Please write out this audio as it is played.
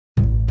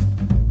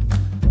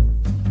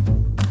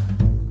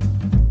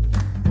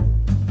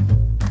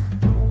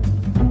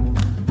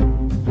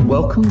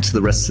Welcome to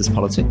The Restless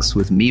Politics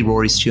with me,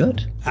 Rory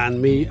Stewart.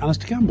 And me,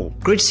 Alastair Campbell.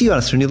 Great to see you,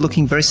 Alastair, and you're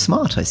looking very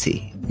smart, I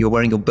see. You're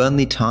wearing your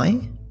Burnley tie.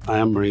 I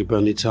am wearing a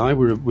Burnley tie.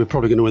 We're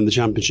probably going to win the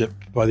championship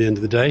by the end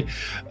of the day.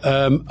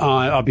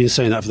 I've been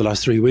saying that for the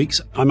last 3 weeks.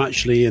 I'm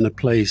actually in a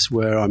place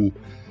where I'm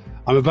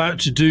about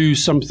to do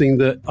something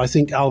that I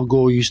think Al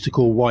Gore used to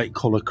call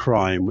white-collar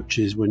crime, which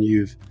is when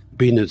you've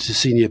been at a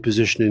senior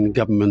position in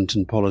government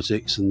and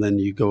politics, and then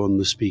you go on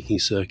the speaking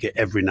circuit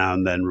every now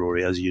and then,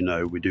 Rory. As you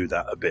know, we do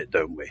that a bit,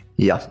 don't we?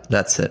 Yeah,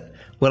 that's it.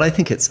 Well, I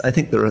think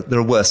there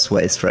are worse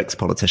ways for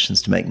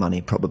ex-politicians to make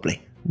money,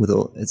 probably.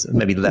 It's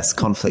maybe less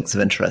conflicts of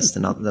interest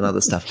than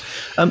other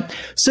stuff.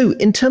 So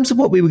in terms of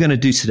what we were going to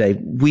do today,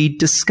 we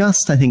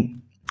discussed, I think,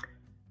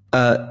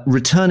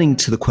 returning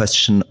to the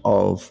question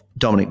of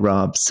Dominic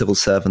Raab, civil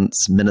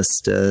servants,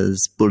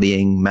 ministers,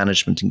 bullying,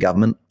 management and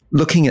government,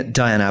 looking at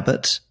Diane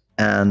Abbott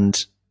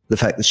and the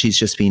fact that she's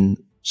just been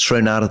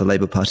thrown out of the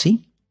Labour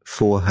Party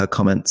for her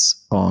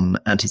comments on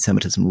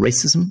anti-Semitism and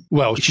racism.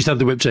 Well, she's had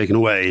the whip taken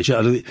away.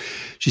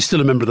 She's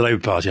still a member of the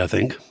Labour Party, I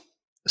think.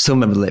 Still a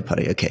member of the Labour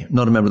Party, okay.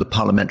 Not a member of the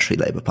Parliamentary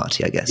Labour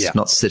Party, I guess. Yeah.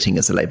 Not sitting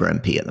as a Labour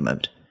MP at the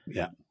moment.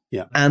 Yeah.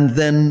 And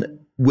then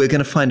we're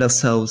going to find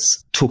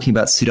ourselves talking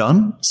about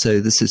Sudan. So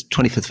this is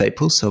 25th of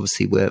April. So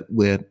obviously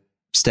we're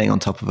staying on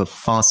top of a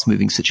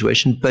fast-moving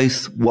situation,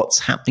 both what's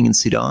happening in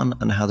Sudan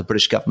and how the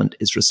British government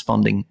is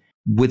responding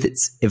with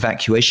its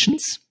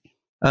evacuations.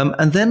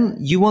 And then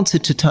you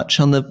wanted to touch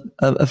on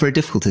a very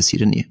difficult issue,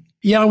 didn't you?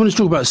 Yeah, I want to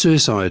talk about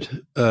suicide.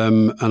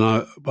 And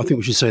I think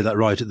we should say that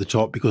right at the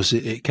top, because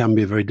it can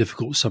be a very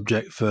difficult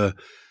subject for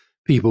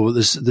people.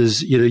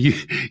 There's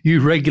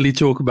you regularly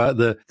talk about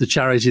the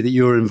charity that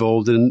you're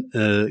involved in,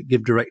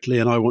 Give Directly,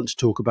 and I want to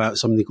talk about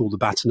something called the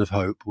Baton of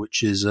Hope,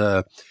 which is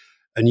a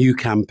new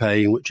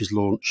campaign which is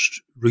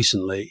launched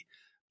recently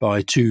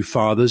by two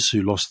fathers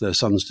who lost their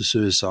sons to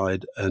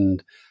suicide.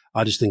 And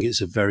I just think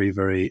it's a very,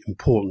 very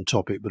important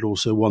topic, but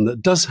also one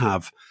that does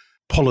have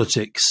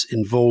politics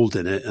involved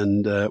in it.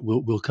 And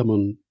we'll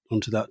come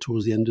onto that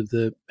towards the end of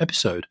the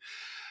episode.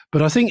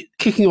 But I think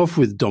kicking off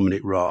with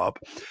Dominic Raab,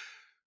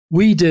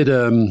 we did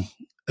an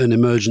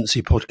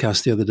emergency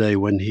podcast the other day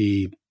when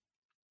he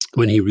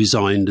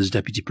resigned as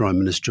Deputy Prime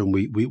Minister, and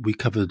we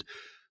covered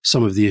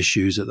some of the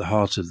issues at the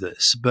heart of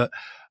this. But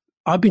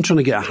I've been trying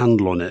to get a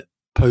handle on it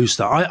post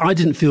that. I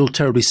didn't feel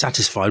terribly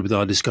satisfied with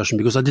our discussion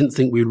because I didn't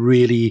think we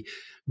really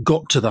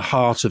got to the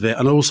heart of it.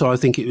 And also I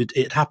think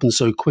it happened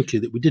so quickly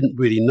that we didn't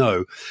really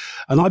know.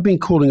 And I've been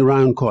calling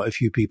around quite a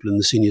few people in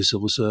the senior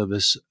civil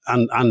service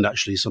and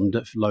actually some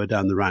lower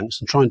down the ranks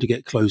and trying to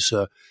get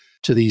closer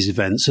to these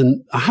events.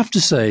 And I have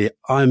to say,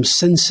 I'm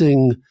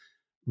sensing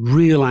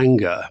real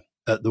anger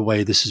at the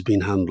way this has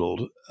been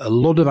handled. A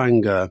lot of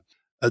anger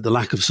at the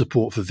lack of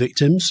support for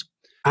victims,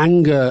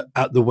 anger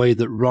at the way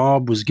that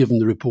Raab was given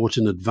the report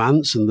in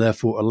advance and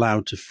therefore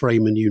allowed to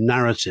frame a new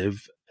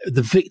narrative.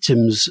 The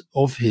victims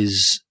of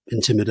his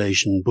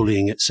intimidation,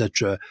 bullying,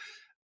 etc.,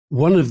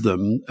 one of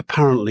them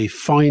apparently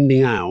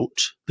finding out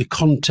the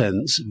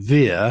contents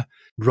via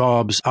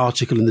Raab's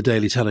article in the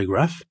Daily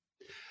Telegraph.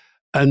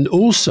 And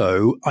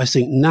also, I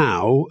think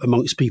now,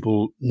 amongst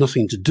people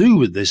nothing to do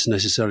with this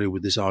necessarily,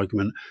 with this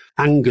argument,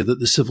 anger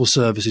that the civil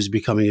service is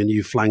becoming a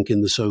new flank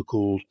in the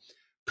so-called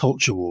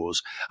culture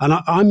wars. And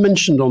I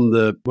mentioned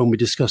when we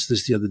discussed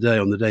this the other day,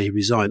 on the day he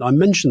resigned, I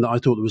mentioned that I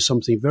thought there was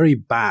something very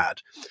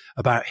bad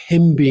about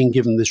him being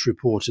given this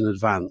report in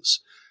advance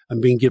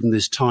and being given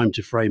this time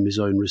to frame his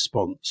own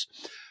response.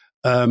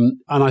 And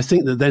I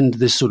think that then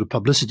this sort of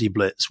publicity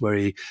blitz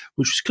which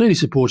was clearly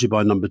supported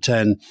by Number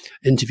 10,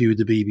 interview with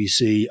the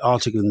BBC,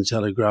 article in the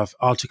Telegraph,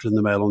 article in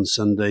the Mail on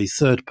Sunday,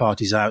 third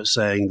parties out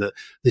saying that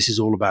this is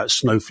all about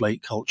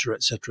snowflake culture,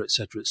 etc.,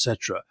 etc.,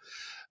 etc.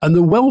 And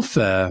the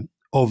welfare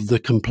of the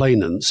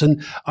complainants,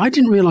 and I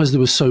didn't realize there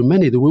were so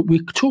many. We're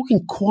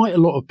talking quite a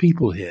lot of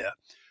people here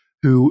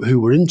who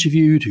were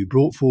interviewed, who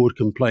brought forward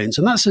complaints.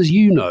 And that's, as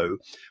you know,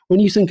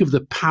 when you think of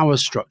the power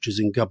structures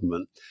in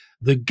government,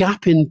 the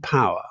gap in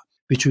power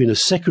between a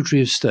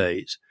Secretary of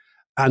State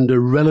and a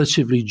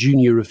relatively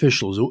junior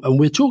officials. And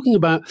we're talking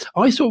about,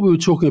 I thought we were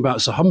talking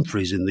about Sir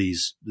Humphreys in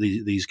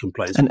these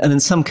complaints. And in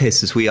some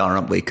cases we are,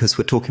 aren't we? Because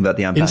we're talking about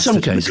the ambassador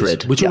in some cases, to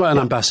Madrid. We're talking about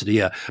an ambassador,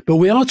 yeah. But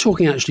we are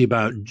talking actually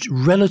about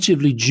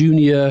relatively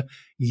junior,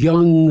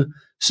 young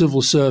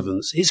civil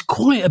servants. It's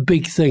quite a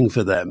big thing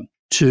for them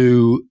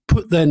to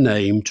put their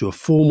name to a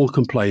formal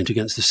complaint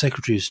against the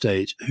Secretary of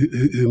State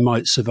who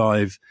might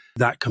survive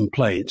that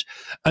complaint.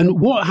 And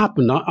what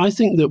happened, I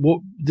think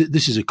that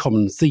this is a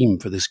common theme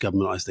for this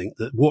government, I think,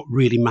 that what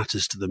really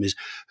matters to them is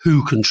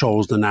who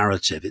controls the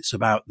narrative. It's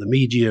about the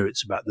media,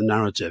 it's about the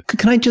narrative.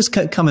 Can I just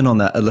come in on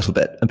that a little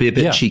bit and be a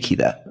bit cheeky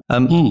there?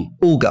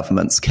 All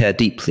governments care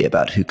deeply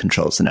about who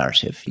controls the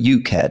narrative. You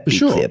care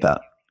deeply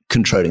about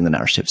controlling the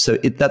narrative. So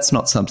that's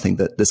not something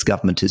that this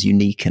government is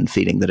unique in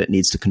feeling that it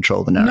needs to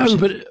control the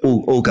narrative. No, but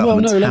all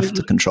governments have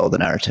to control the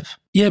narrative.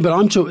 Yeah, but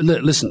I'm talking,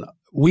 listen,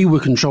 we were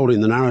controlling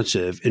the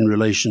narrative in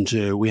relation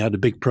to, we had a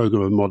big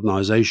program of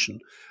modernization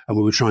and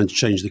we were trying to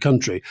change the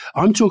country.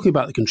 I'm talking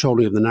about the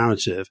controlling of the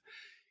narrative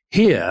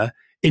here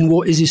in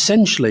what is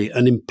essentially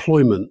an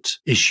employment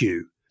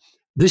issue.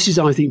 This is,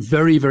 I think,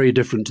 very, very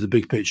different to the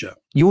big picture.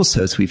 You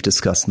also, as we've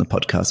discussed in the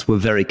podcast, were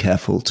very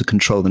careful to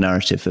control the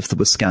narrative if there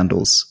were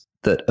scandals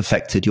that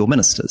affected your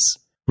ministers,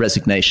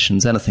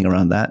 resignations, anything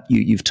around that.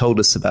 You've told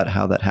us about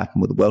how that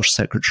happened with the Welsh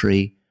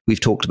secretary. We've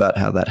talked about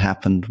how that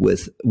happened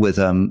with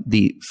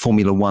the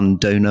Formula One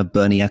donor,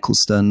 Bernie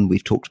Ecclestone.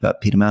 We've talked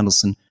about Peter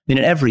Mandelson. I mean,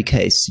 in every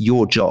case,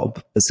 your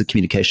job as the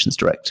communications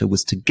director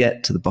was to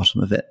get to the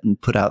bottom of it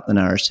and put out the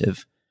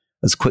narrative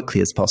as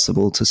quickly as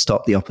possible to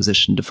stop the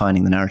opposition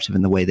defining the narrative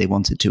in the way they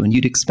wanted to. And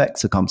you'd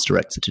expect a comms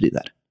director to do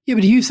that. Yeah,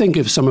 but do you think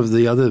of some of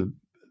the other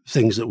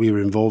things that we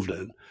were involved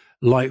in?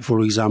 Like,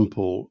 for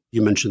example,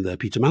 you mentioned there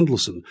Peter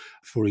Mandelson,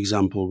 for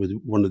example, with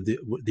one of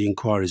the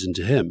inquiries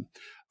into him.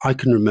 I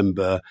can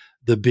remember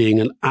there being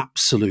an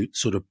absolute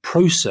sort of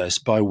process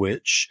by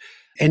which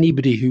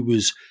anybody who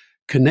was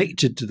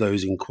connected to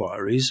those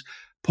inquiries,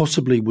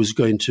 possibly was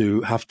going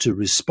to have to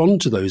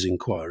respond to those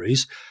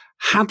inquiries,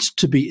 had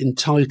to be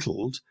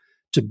entitled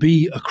to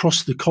be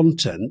across the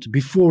content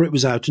before it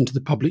was out into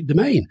the public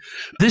domain.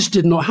 This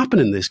did not happen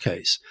in this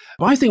case.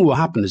 I think what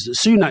happened is that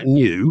Sunak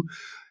knew.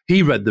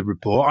 He read the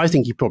report. I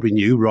think he probably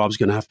knew Raab's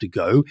going to have to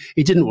go.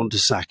 He didn't want to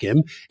sack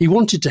him. He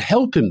wanted to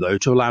help him, though,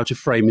 to allow to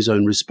frame his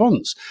own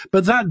response.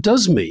 But that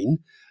does mean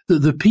that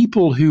the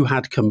people who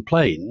had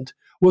complained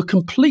were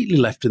completely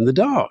left in the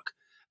dark.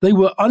 They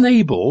were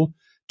unable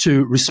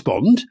to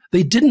respond.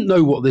 They didn't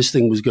know what this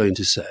thing was going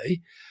to say.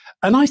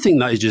 And I think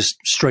that is just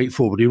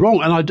straightforwardly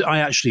wrong. And I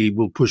actually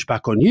will push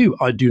back on you.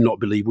 I do not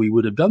believe we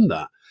would have done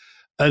that.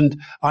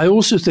 And I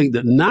also think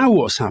that now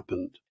what's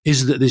happened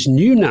is that this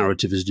new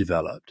narrative has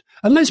developed.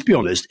 And let's be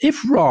honest,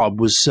 if Raab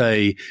was,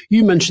 say,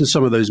 you mentioned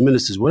some of those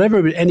ministers,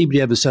 whatever anybody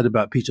ever said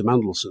about Peter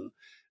Mandelson,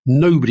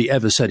 nobody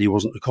ever said he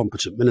wasn't a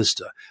competent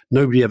minister.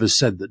 Nobody ever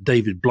said that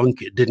David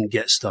Blunkett didn't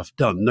get stuff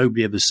done.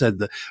 Nobody ever said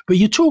that. But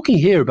you're talking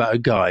here about a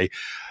guy.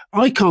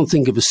 I can't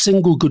think of a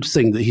single good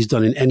thing that he's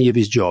done in any of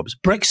his jobs.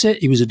 Brexit,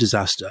 he was a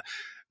disaster.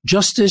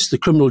 Justice, the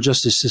criminal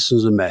justice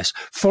system's a mess.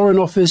 Foreign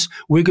Office,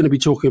 we're going to be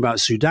talking about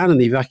Sudan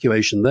and the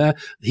evacuation there.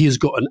 He has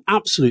got an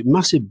absolute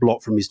massive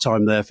blot from his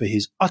time there for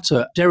his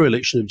utter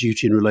dereliction of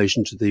duty in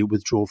relation to the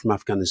withdrawal from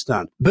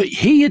Afghanistan. But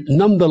he,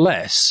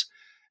 nonetheless,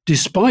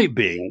 despite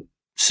being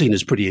seen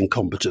as pretty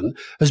incompetent,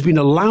 has been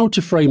allowed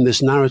to frame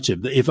this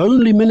narrative that if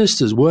only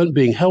ministers weren't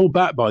being held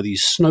back by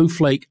these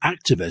snowflake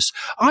activists.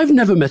 I've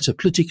never met a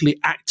politically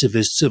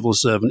activist civil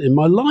servant in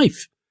my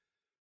life.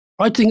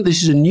 I think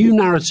this is a new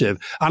narrative,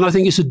 and I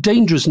think it's a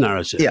dangerous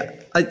narrative.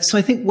 Yeah. So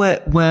I think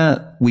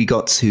where we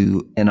got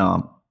to in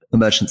our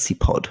emergency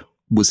pod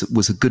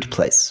was a good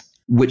place,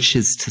 which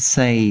is to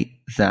say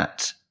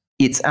that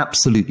it's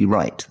absolutely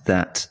right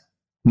that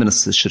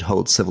ministers should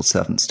hold civil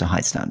servants to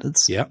high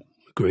standards. Yeah.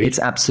 Agreed. It's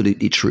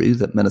absolutely true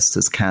that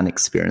ministers can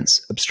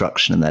experience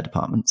obstruction in their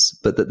departments,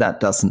 but that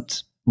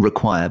doesn't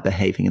require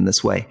behaving in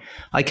this way.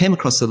 I came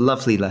across a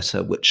lovely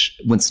letter which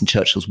Winston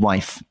Churchill's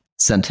wife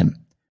sent him.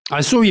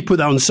 I saw you put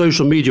that on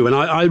social media, and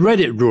I read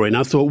it, Rory, and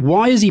I thought,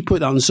 why has he put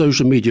that on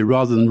social media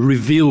rather than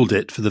revealed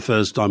it for the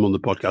first time on the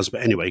podcast?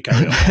 But anyway,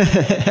 carry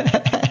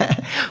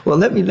on. Well,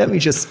 let me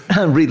just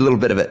read a little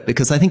bit of it,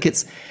 because I think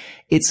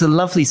it's a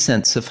lovely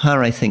sense of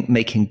her, I think,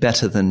 making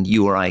better than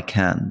you or I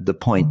can the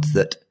point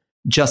that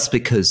just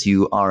because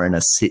you are in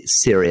a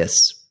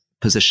serious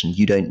position,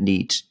 you don't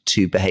need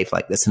to behave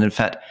like this. And in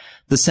fact,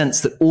 the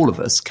sense that all of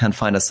us can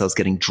find ourselves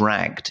getting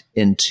dragged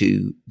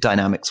into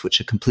dynamics which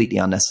are completely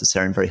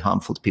unnecessary and very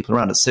harmful to people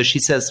around us. So she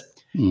says,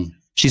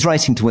 she's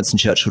writing to Winston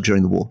Churchill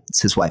during the war.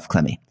 It's his wife,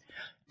 Clemmy.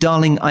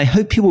 Darling, I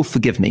hope you will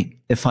forgive me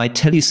if I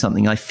tell you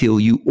something I feel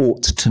you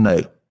ought to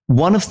know.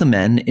 One of the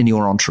men in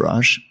your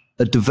entourage,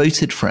 a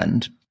devoted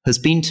friend, has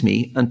been to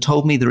me and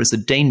told me there is a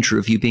danger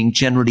of you being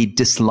generally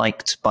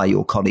disliked by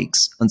your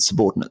colleagues and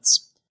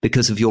subordinates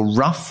because of your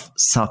rough,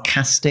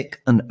 sarcastic,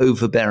 and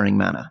overbearing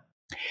manner.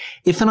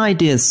 If an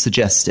idea is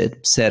suggested,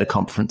 say at a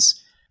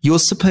conference, you're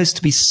supposed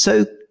to be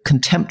so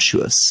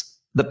contemptuous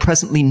that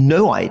presently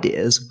no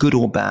ideas, good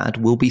or bad,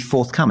 will be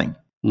forthcoming.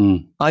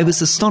 I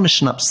was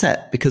astonished and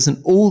upset because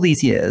in all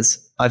these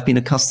years, I've been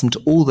accustomed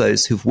to all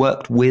those who've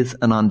worked with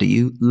and under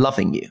you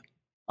loving you.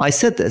 I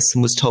said this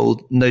and was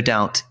told, no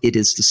doubt, it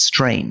is the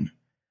strain.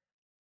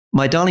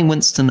 My darling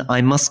Winston,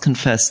 I must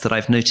confess that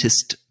I've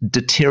noticed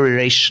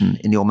deterioration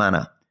in your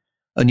manner,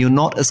 and you're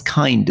not as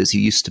kind as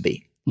you used to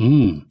be.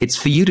 It's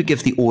for you to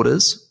give the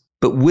orders,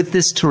 but with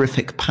this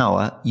terrific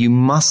power, you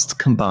must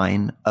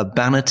combine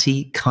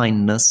urbanity,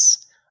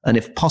 kindness, and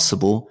if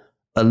possible,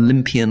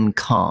 Olympian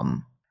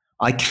calm.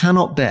 I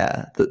cannot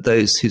bear that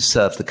those who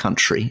serve the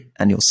country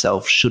and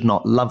yourself should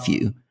not love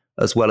you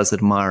as well as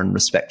admire and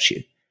respect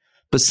you.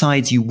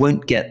 Besides, you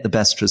won't get the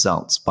best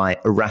results by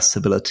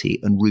irascibility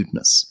and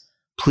rudeness.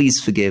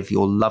 Please forgive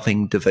your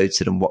loving,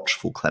 devoted, and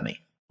watchful Clemmy.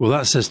 Well,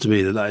 that says to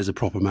me that is a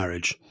proper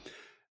marriage,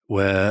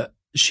 where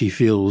she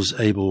feels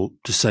able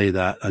to say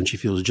that and she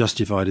feels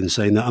justified in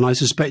saying that. And I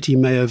suspect he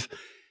may have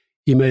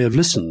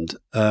listened.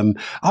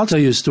 I'll tell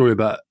you a story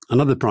about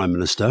another Prime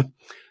Minister,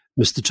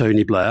 Mr.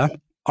 Tony Blair.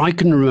 I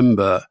can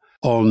remember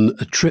on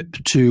a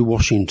trip to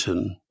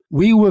Washington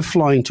we were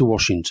flying to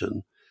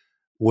Washington,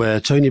 where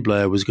Tony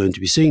Blair was going to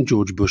be seeing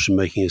George Bush and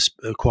making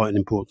quite an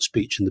important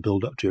speech in the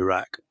build-up to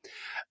Iraq.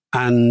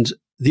 And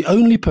the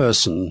only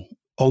person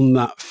on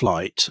that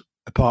flight,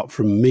 apart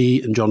from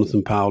me and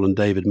Jonathan Powell and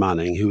David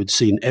Manning, who had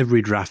seen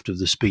every draft of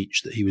the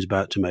speech that he was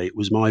about to make,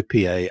 was my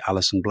PA,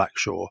 Alison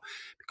Blackshaw,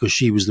 because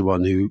she was the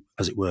one who,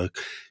 as it were,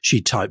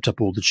 she typed up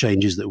all the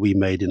changes that we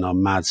made in our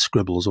mad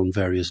scribbles on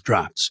various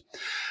drafts.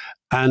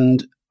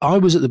 And I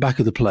was at the back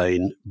of the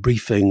plane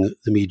briefing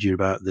the media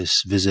about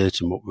this visit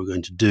and what we were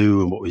going to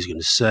do and what we was going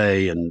to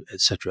say and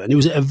etc. And it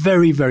was a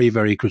very, very,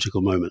 very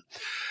critical moment.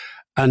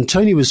 And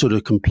Tony was sort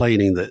of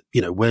complaining that,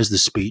 you know, where's the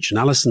speech? And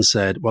Alison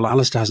said, well,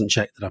 Alastair hasn't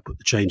checked that I put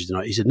the changes in.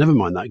 He said, never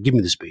mind that, give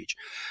me the speech.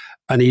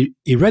 And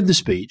he read the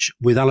speech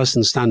with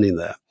Alison standing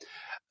there.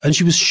 And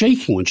she was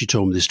shaking when she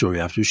told me the story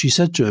afterwards. She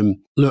said to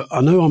him, look,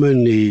 I know I'm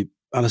only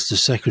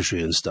Alastair's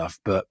secretary and stuff,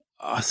 but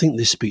I think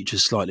this speech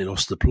has slightly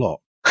lost the plot.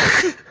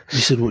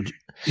 He said,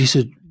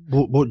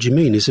 what do you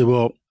mean? He said,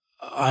 well,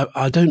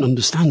 I don't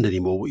understand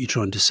anymore what you're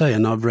trying to say,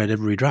 and I've read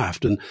every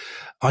draft, and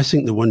I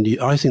think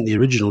the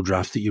original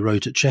draft that you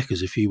wrote at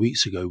Chequers a few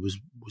weeks ago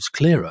was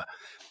clearer.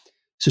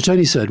 So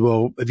Tony said,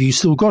 well, have you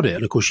still got it?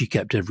 And of course, she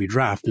kept every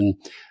draft,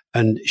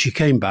 and she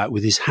came back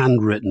with his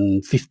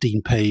handwritten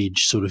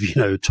 15-page sort of, you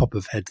know,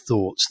 top-of-head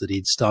thoughts that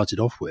he'd started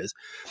off with.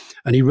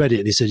 And he read it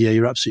and he said, yeah,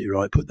 you're absolutely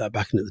right. Put that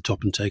back in at the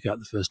top and take out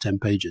the first 10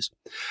 pages.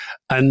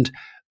 And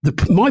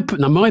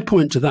my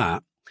point to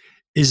that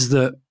is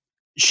that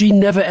she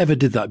never ever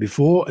did that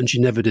before, and she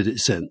never did it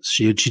since.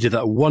 She did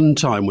that one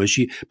time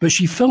but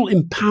she felt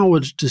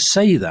empowered to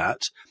say that,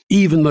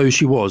 even though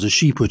she was, as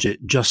she put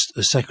it, just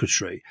a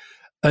secretary.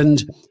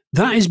 And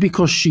that is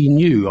because she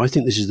knew, I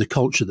think this is the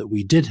culture that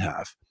we did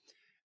have,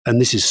 and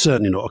this is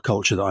certainly not a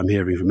culture that I'm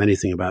hearing from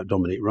anything about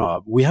Dominic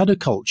Raab. We had a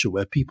culture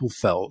where people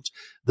felt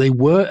they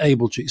were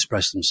able to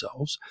express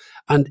themselves,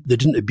 and they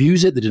didn't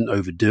abuse it, they didn't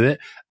overdo it.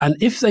 And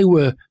if they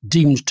were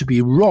deemed to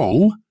be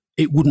wrong,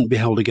 it wouldn't be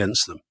held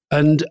against them.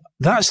 And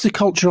that's the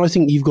culture I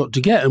think you've got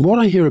to get. And what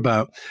I hear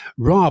about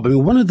Raab, I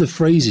mean, one of the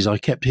phrases I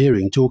kept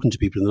hearing talking to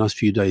people in the last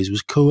few days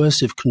was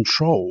coercive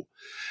control.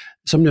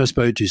 Somebody I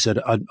spoke to said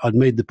I'd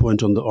made the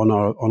point on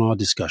our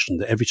discussion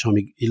that every time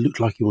he looked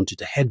like he wanted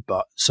to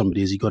headbutt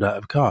somebody as he got out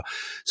of a car.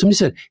 Somebody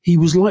said he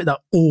was like that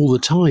all the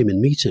time in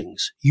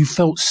meetings. You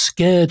felt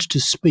scared to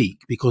speak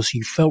because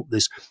you felt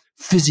this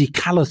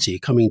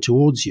physicality coming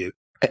towards you.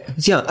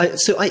 Yeah,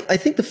 so I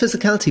think the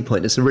physicality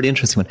point is a really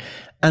interesting one.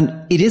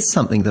 And it is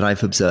something that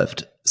I've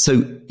observed.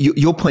 So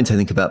your point, I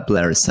think, about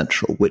Blair is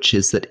central, which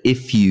is that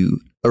if you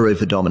are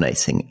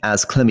over-dominating,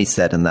 as Clemmy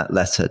said in that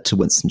letter to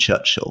Winston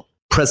Churchill,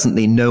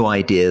 presently no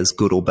ideas,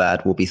 good or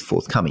bad, will be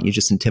forthcoming. You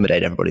just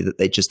intimidate everybody that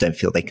they just don't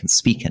feel they can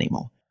speak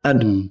anymore.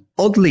 And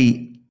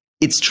oddly,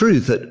 it's true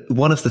that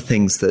one of the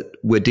things that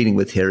we're dealing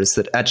with here is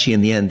that actually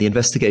in the end, the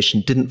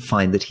investigation didn't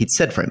find that he'd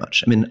said very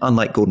much. I mean,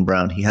 unlike Gordon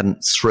Brown, he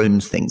hadn't thrown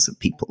things at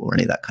people or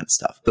any of that kind of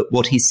stuff. But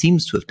what he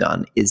seems to have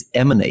done is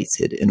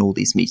emanated in all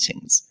these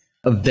meetings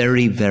a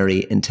very,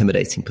 very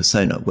intimidating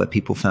persona where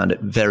people found it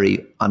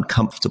very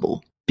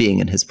uncomfortable being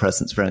in his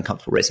presence, very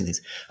uncomfortable raising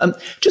things.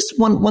 Just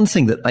one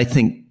thing that I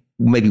think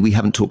maybe we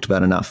haven't talked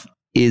about enough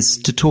is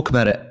to talk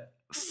about it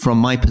from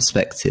my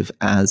perspective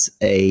as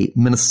a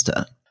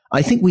minister.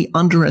 I think we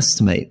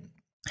underestimate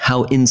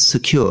how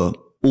insecure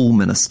all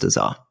ministers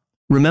are.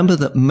 Remember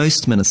that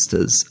most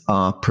ministers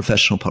are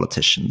professional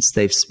politicians.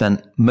 They've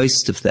spent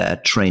most of their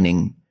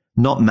training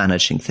not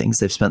managing things.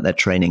 They've spent their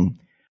training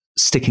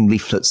sticking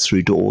leaflets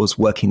through doors,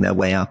 working their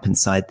way up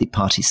inside the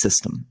party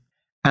system.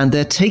 And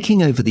they're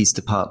taking over these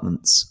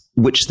departments,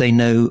 which they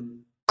know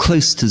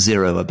close to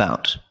zero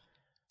about.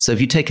 So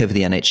if you take over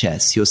the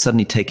NHS, you're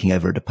suddenly taking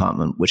over a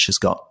department which has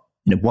got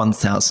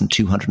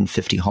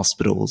 1,250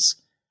 hospitals,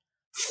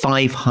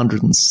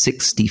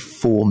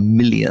 564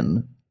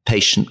 million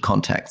patient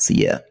contacts a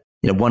year,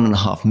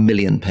 1.5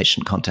 million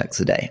patient contacts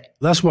a day.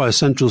 That's why a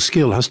central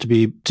skill has to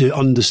be to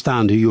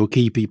understand who your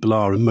key people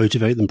are and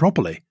motivate them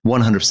properly.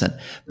 100%.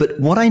 But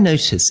what I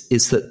notice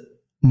is that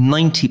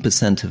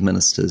 90% of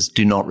ministers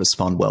do not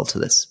respond well to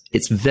this.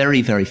 It's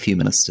very, very few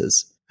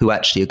ministers who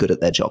actually are good at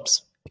their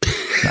jobs.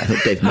 I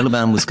thought Dave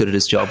Miliband was good at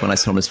his job when I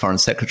saw him as Foreign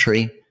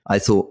Secretary. I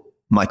thought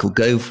Michael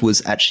Gove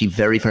was actually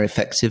very, very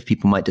effective.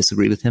 People might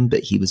disagree with him,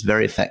 but he was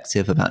very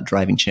effective about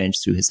driving change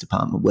through his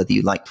department, whether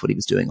you liked what he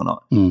was doing or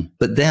not.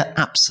 But they're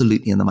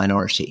absolutely in the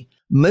minority.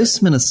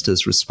 Most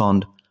ministers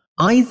respond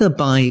either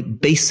by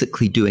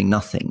basically doing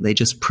nothing. They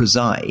just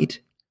preside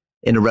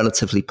in a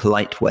relatively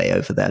polite way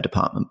over their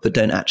department, but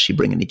don't actually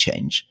bring any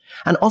change.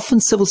 And often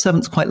civil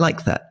servants quite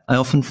like that. I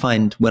often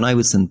find when I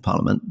was in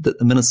Parliament that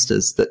the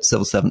ministers that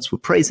civil servants were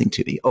praising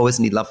to me, oh,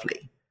 isn't he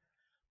lovely,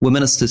 were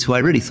ministers who I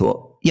really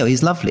thought,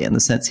 he's lovely in the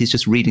sense he's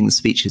just reading the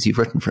speeches you've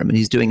written for him and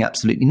he's doing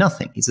absolutely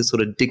nothing. He's a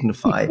sort of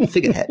dignified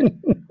figurehead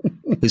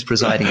who's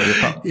presiding over the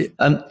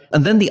parliament.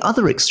 And then the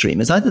other extreme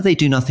is either they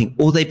do nothing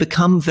or they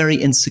become very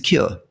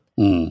insecure.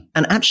 And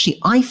actually,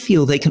 I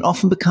feel they can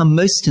often become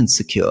most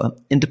insecure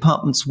in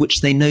departments which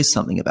they know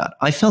something about.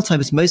 I felt I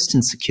was most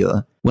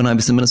insecure when I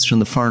was a minister in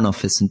the Foreign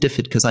Office in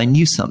DFID because I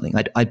knew something.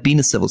 I'd been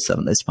a civil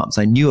servant in those departments.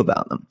 I knew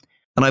about them.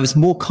 And I was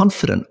more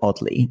confident,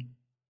 oddly,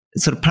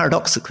 sort of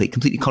paradoxically,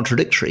 completely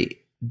contradictory,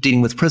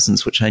 dealing with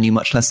prisons, which I knew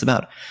much less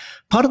about.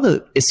 Part of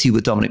the issue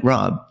with Dominic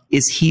Raab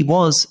is he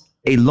was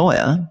a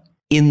lawyer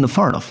in the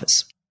Foreign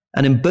Office.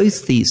 And in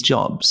both these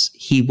jobs,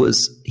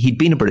 he'd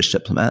been a British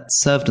diplomat,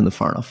 served in the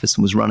Foreign Office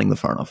and was running the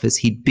Foreign Office.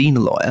 He'd been a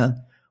lawyer,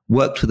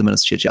 worked with the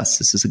Ministry of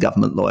Justice as a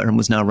government lawyer and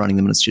was now running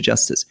the Ministry of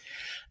Justice.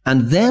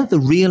 And there the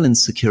real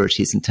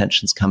insecurities and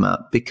tensions come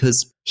out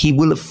because he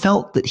will have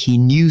felt that he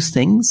knew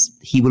things.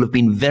 He will have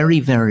been very,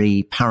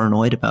 very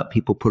paranoid about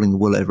people pulling the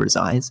wool over his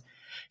eyes.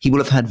 He will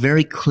have had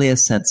very clear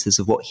senses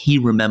of what he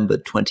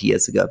remembered 20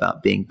 years ago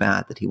about being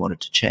bad that he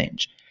wanted to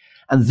change.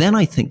 And then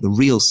I think the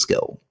real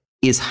skill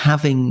is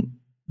having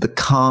the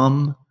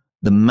calm,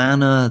 the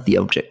manner, the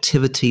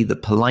objectivity, the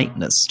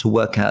politeness to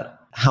work out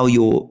how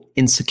your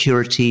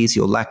insecurities,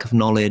 your lack of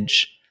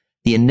knowledge,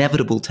 the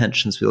inevitable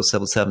tensions with your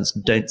civil servants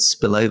don't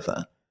spill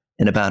over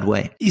in a bad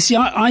way. You see,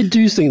 I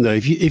do think, though,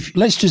 if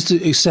let's just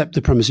accept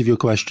the premise of your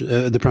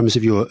question, the premise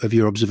of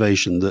your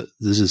observation that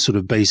there's a sort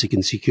of basic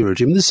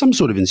insecurity. I mean, there's some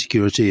sort of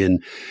insecurity in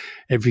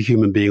every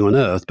human being on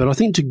earth, but I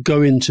think to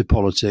go into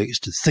politics,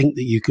 to think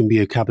that you can be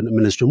a cabinet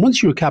minister, and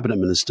once you're a cabinet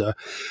minister,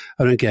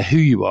 I don't care who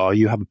you are,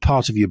 you have a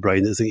part of your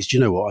brain that thinks, do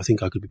you know what, I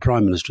think I could be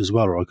prime minister as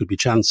well, or I could be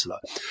chancellor.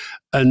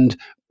 And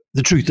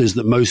the truth is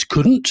that most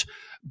couldn't,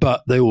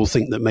 but they all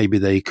think that maybe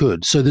they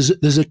could. So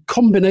there's a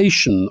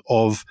combination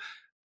of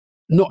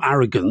not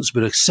arrogance,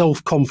 but a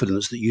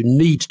self-confidence that you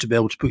need to be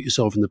able to put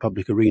yourself in the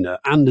public arena.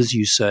 And as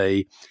you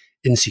say,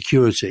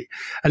 insecurity.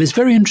 And it's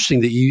very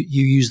interesting that you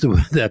use the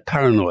word there,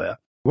 paranoia.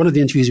 One of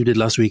the interviews we did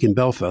last week in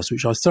Belfast,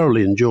 which I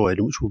thoroughly enjoyed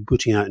and which we're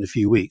putting out in a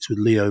few weeks with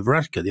Leo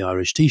Varadkar, the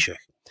Irish Taoiseach.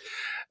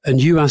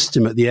 And you asked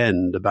him at the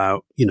end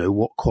about,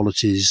 what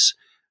qualities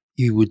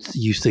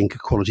you think are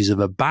qualities of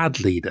a bad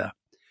leader,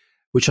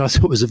 which I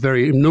thought was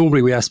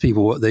normally we ask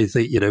people what they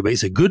think,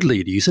 makes a good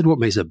leader. You said, what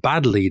makes a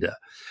bad leader?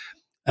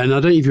 And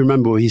I don't even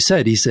remember what he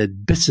said. He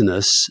said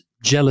bitterness,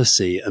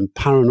 jealousy, and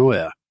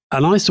paranoia.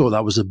 And I thought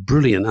that was a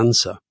brilliant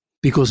answer,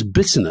 because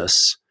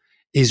bitterness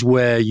is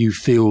where you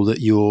feel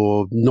that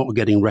you're not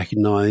getting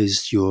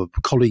recognized, your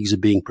colleagues are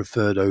being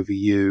preferred over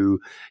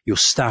you, your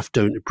staff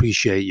don't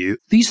appreciate you.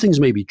 These things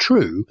may be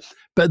true,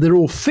 but they're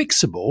all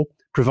fixable,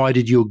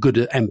 provided you're good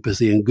at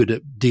empathy and good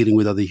at dealing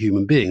with other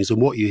human beings.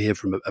 And what you hear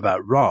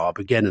about Raab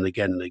again and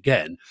again and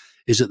again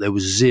is that there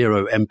was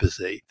zero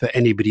empathy for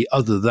anybody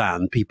other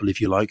than people, if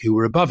you like, who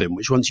were above him,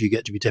 which once you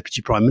get to be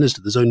deputy prime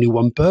minister, there's only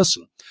one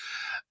person.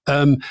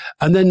 And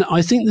then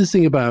I think the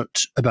thing about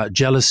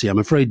jealousy, I'm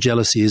afraid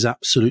jealousy is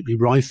absolutely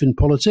rife in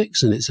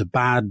politics, and it's a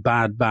bad,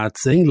 bad, bad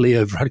thing.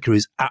 Leo Varadkar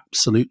is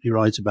absolutely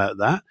right about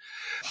that.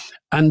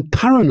 And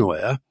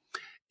paranoia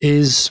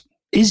is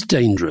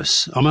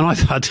dangerous. I mean,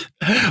 I've had,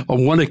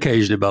 on one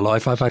occasion in my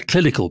life, I've had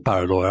clinical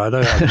paranoia. I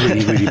know how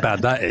really, really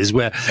bad that is,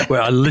 where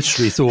I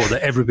literally thought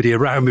that everybody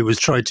around me was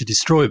trying to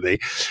destroy me.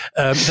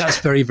 That's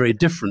very, very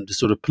different to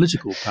sort of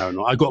political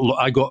paranoia.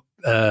 I got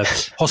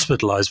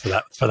hospitalized for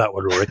that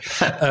one, Rory.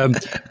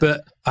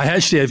 But I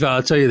actually, if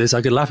I'll tell you this,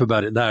 I can laugh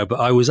about it now,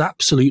 but I was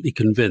absolutely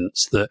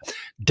convinced that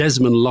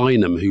Desmond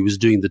Lynham, who was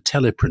doing the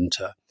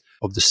teleprinter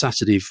of the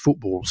Saturday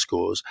football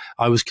scores,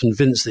 I was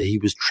convinced that he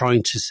was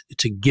trying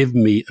to give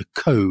me a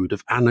code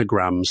of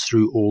anagrams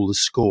through all the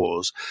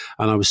scores.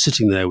 And I was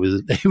sitting there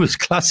it was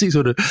classic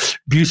sort of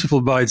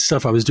beautiful mind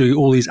stuff. I was doing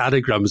all these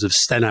anagrams of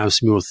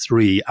Stenhousemuir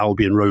 3,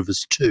 Albion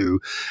Rovers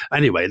 2.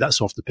 Anyway, that's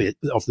off the page.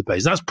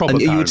 That's proper paranoia.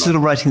 And you were sort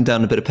of writing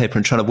down a bit of paper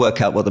and trying to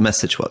work out what the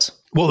message was.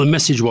 What the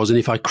message was, and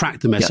if I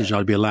cracked the message,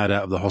 I'd be allowed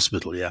out of the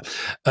hospital,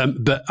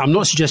 but I'm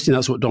not suggesting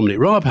that's what Dominic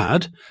Raab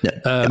had.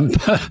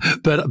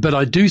 But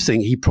I do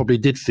think he probably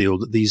did feel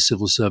that these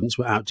civil servants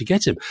were out to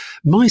get him.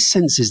 My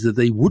sense is that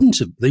they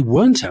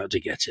weren't out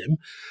to get him,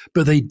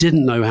 but they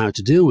didn't know how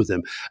to deal with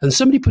him. And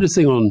somebody put a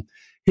thing on,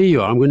 here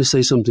you are, I'm going to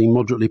say something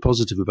moderately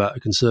positive about a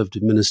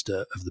Conservative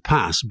minister of the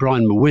past,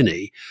 Brian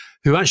Mawhinney,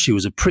 who actually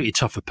was a pretty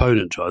tough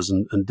opponent to us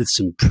and did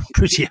some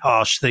pretty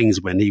harsh things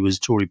when he was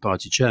Tory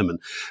party chairman.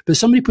 But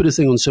somebody put a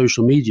thing on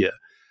social media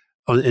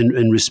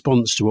in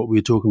response to what we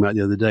were talking about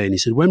the other day. And he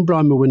said, when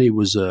Brian Mawhinney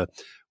was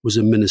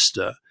a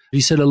minister,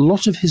 he said a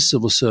lot of his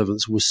civil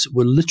servants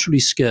were literally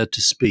scared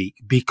to speak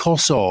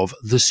because of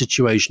the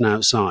situation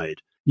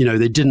outside.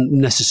 They didn't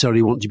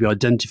necessarily want to be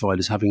identified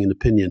as having an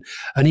opinion.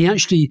 And he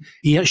actually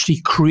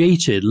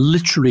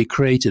literally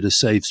created a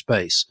safe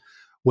space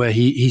where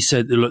he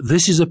said, look,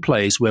 this is a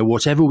place where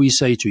whatever we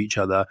say to each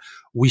other,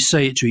 we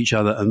say it to each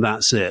other, and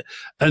that's it.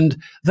 And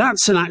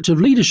that's an act of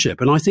leadership.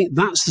 And I think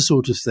that's the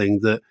sort of thing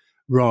that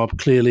Raab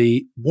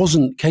clearly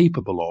wasn't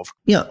capable of.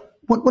 Yeah.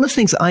 One of the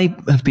things I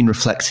have been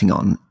reflecting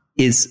on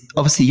is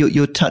obviously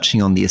you're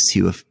touching on the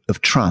issue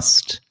of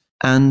trust,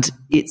 and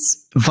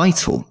it's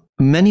vital.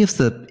 Many of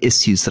the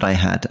issues that I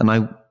had, and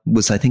I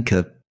was, I think,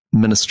 a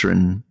minister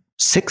in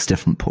 6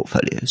 different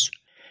portfolios,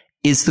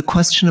 is the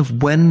question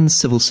of when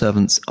civil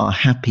servants are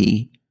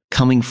happy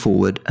coming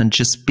forward and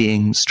just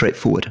being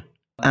straightforward.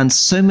 And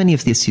so many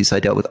of the issues I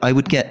dealt with, I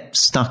would get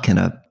stuck in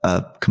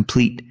a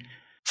complete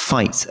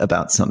fight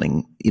about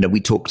something. We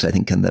talked, I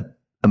think, in the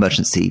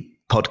emergency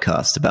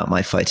podcast about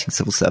my fighting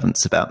civil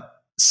servants, about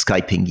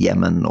Skyping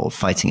Yemen or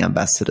fighting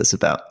ambassadors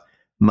about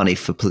money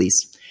for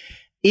police.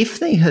 If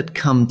they had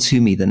come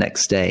to me the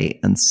next day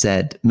and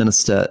said,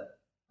 Minister,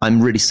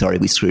 I'm really sorry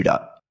we screwed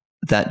up.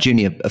 That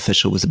junior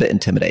official was a bit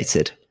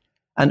intimidated.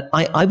 And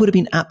I would have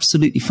been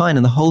absolutely fine,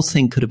 and the whole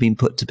thing could have been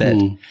put to bed.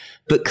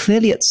 But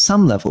clearly at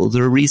some level,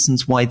 there are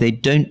reasons why they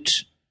don't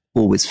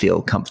always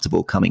feel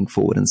comfortable coming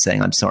forward and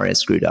saying, I'm sorry I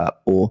screwed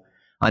up, or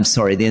I'm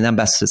sorry, in the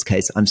ambassador's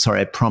case, I'm sorry,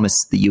 I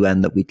promised the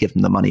UN that we'd give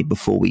them the money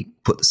before we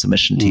put the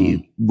submission to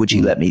you. Would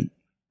you let me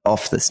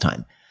off this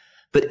time?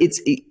 But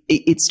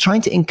it's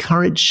trying to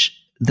encourage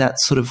that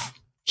sort of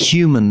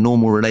human,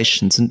 normal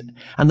relations.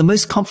 And the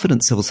most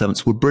confident civil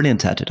servants were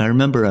brilliant at it. I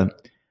remember a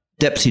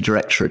deputy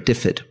director at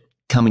DFID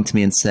coming to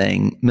me and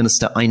saying,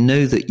 Minister, I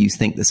know that you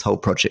think this whole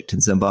project in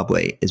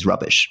Zimbabwe is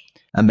rubbish,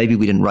 and maybe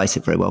we didn't write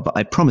it very well, but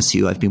I promise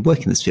you, I've been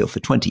working in this field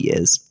for 20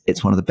 years.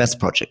 It's one of the best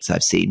projects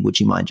I've seen. Would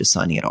you mind just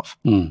signing it off?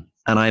 And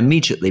I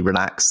immediately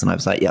relaxed, and I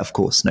was like, yeah, of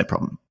course, no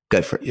problem.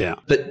 Go for it. Yeah.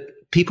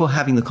 But people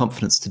having the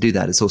confidence to do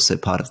that is also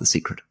part of the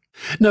secret.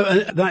 No,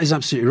 that is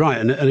absolutely right.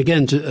 And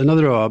again,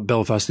 another of our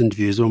Belfast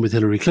interviews, the one with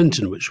Hillary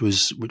Clinton, which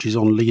is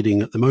on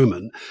leading at the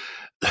moment,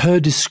 her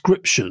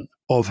description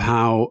of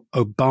how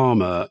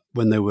Obama,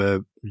 when they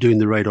were doing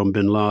the raid on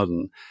bin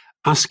Laden,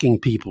 asking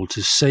people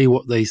to say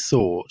what they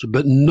thought,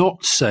 but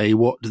not say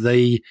what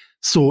they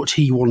thought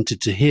he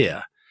wanted to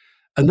hear.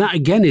 And that,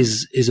 again,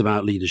 is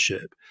about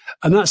leadership.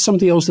 And that's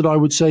something else that I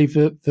would say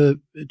to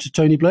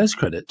Tony Blair's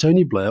credit.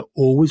 Tony Blair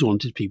always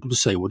wanted people to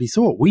say what he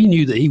thought. We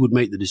knew that he would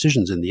make the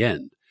decisions in the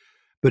end,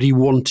 but he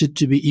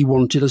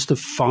wanted us to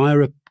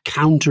fire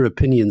counter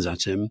opinions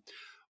at him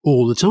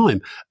all the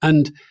time.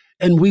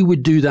 And we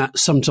would do that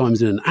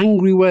sometimes in an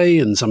angry way,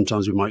 and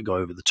sometimes we might go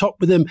over the top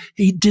with him.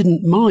 He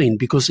didn't mind,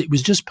 because it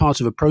was just part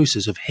of a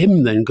process of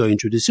him then going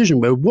to a decision.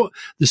 Where what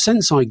the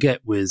sense I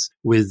get with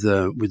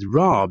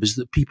Raab is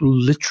that people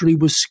literally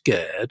were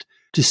scared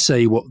to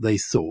say what they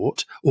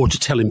thought, or to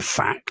tell him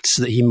facts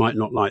that he might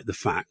not like the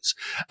facts.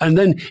 And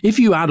then if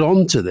you add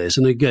on to this,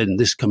 and again,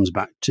 this comes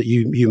back to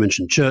you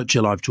mentioned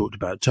Churchill, I've talked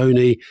about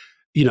Tony.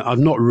 I've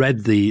not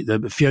read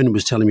Fiona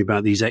was telling me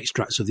about these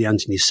extracts of the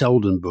Anthony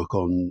Seldon book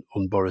on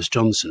Boris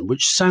Johnson,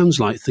 which sounds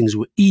like things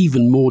were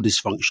even more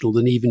dysfunctional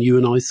than even you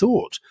and I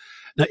thought.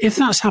 Now, if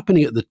that's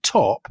happening at the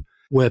top,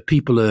 where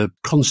people are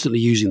constantly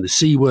using the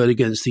C word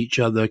against each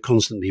other,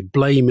 constantly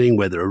blaming,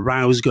 where there are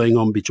rows going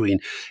on between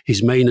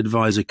his main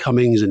advisor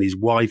Cummings and his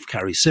wife,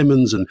 Carrie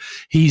Simmons, and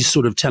he's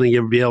sort of telling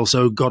everybody else,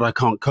 oh God, I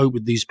can't cope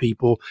with these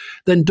people,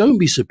 then don't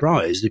be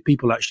surprised if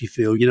people actually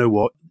feel, you know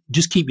what,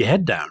 just keep your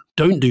head down.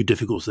 Don't do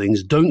difficult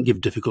things. Don't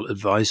give difficult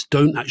advice.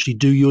 Don't actually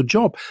do your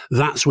job.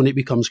 That's when it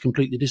becomes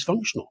completely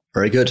dysfunctional.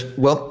 Very good.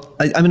 Well,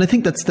 I mean, I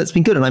think that's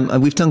been good.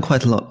 And we've done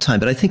quite a lot of time,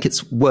 but I think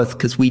it's worth,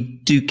 because we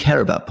do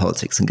care about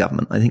politics and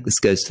government. I think this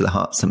goes to the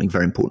heart of something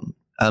very important.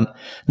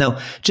 Now,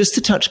 just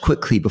to touch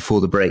quickly before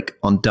the break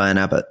on Diane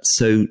Abbott.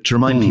 So to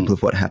remind people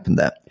of what happened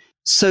there.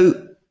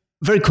 So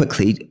very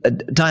quickly,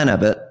 Diane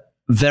Abbott,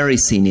 very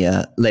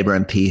senior Labour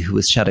MP who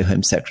was Shadow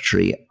Home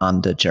Secretary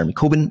under Jeremy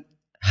Corbyn,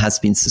 has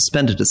been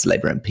suspended as a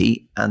Labour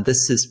MP, and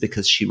this is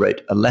because she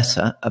wrote a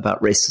letter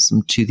about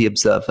racism to the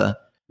Observer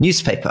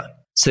newspaper.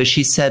 So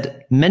she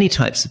said many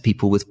types of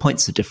people with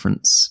points of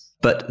difference,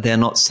 but they're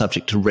not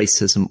subject to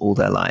racism all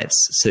their lives.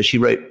 So she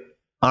wrote,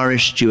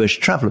 Irish Jewish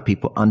traveller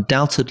people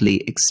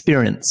undoubtedly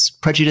experience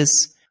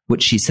prejudice,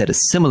 which she said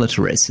is similar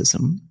to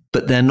racism,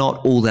 but they're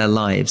not all their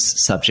lives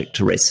subject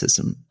to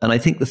racism. And I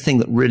think the thing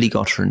that really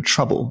got her in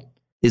trouble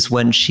is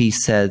when she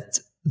said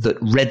that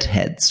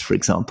redheads, for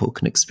example,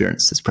 can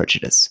experience this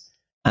prejudice.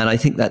 And I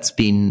think that's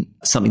been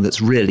something that's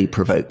really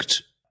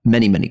provoked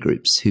many, many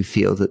groups who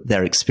feel that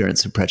their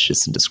experience of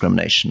prejudice and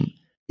discrimination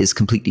is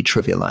completely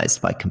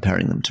trivialized by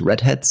comparing them to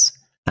redheads.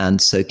 And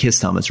so Keir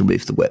Starmer's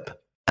removed the whip,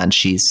 and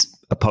she's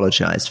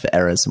apologized for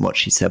errors in what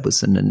she said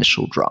was an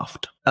initial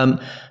draft. And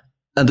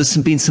there's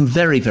been some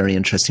very, very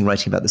interesting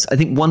writing about this. I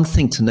think one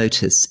thing to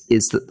notice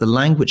is that the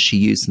language she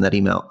used in that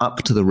email up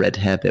to the red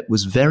hair bit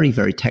was very,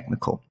 very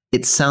technical.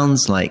 It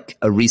sounds like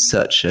a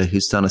researcher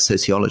who's done a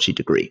sociology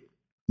degree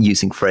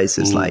using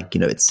phrases like,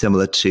 it's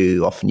similar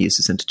to, often used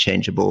as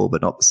interchangeable,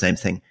 but not the same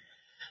thing.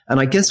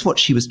 And I guess what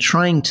she was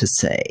trying to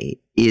say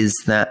is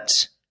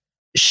that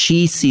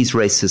she sees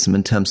racism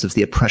in terms of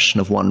the oppression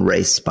of one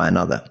race by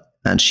another.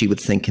 And she would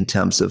think in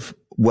terms of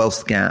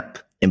wealth gap,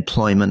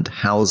 employment,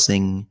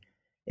 housing,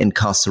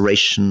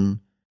 incarceration,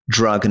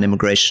 drug and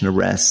immigration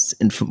arrests,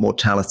 infant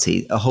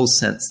mortality, a whole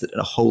sense that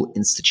a whole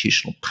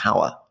institutional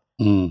power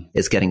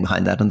is getting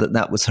behind that, and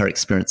that was her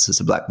experience as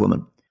a black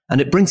woman.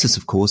 And it brings us,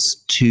 of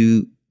course,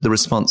 to the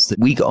response that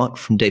we got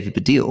from David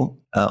Baddiel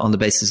on the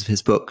basis of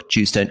his book,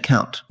 Jews Don't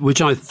Count.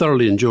 Which I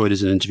thoroughly enjoyed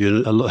as an interview,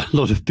 and a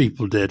lot of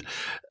people did.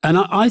 And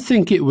I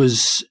think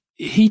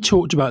he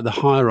talked about the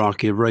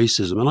hierarchy of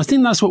racism, and I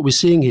think that's what we're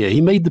seeing here. He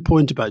made the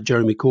point about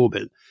Jeremy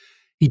Corbyn.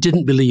 he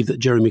didn't believe that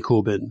Jeremy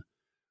Corbyn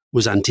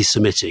was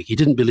anti-Semitic. He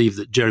didn't believe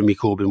that Jeremy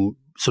Corbyn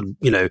sort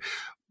of,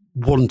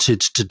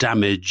 wanted to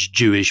damage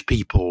Jewish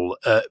people.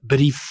 But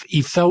he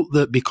felt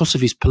that because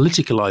of his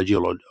political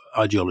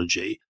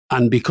ideology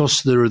and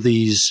because there are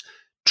these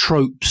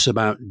tropes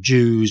about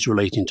Jews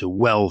relating to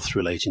wealth,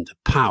 relating to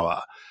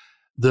power,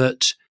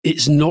 that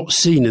it's not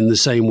seen in the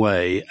same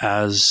way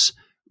as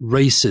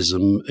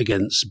racism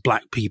against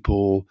black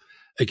people,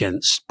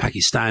 against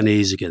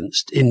Pakistanis,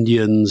 against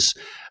Indians.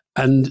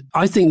 And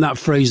I think that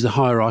phrase, the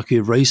hierarchy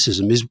of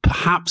racism, is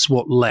perhaps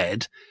what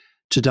led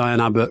to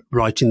Diane Abbott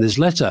writing this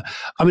letter.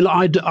 I mean,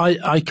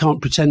 I can't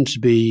pretend to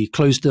be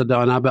close to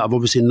Diane Abbott. I've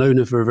obviously known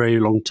her for a very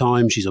long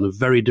time. She's on a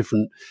very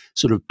different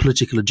sort of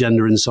political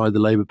agenda inside the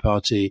Labour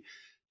Party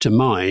to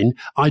mine.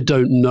 I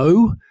don't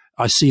know.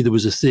 I see there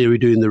was a theory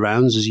doing the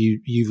rounds, as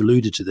you've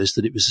alluded to this,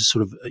 that it was a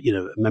sort of, a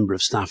member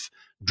of staff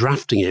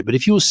drafting it. But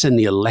if you're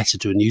sending a letter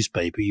to a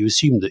newspaper, you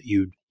assume that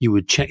you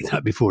would check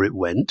that before it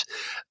went.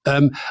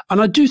 And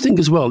I do think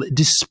as well,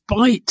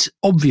 despite,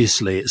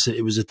 obviously,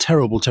 it was a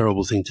terrible,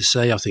 terrible thing to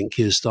say. I think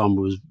Keir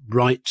Starmer was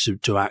right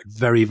to act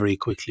very, very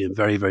quickly and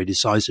very, very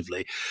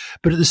decisively.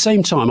 But at the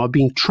same time, I've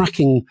been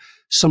tracking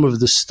some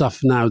of the stuff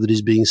now that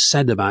is being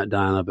said about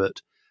Diane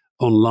Abbott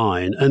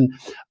online. And,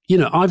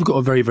 I've got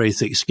a very, very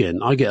thick skin.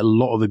 I get a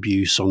lot of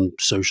abuse on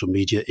social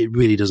media. It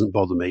really doesn't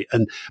bother me.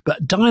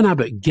 But Diane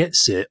Abbott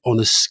gets it on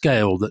a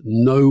scale that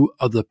no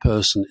other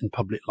person in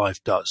public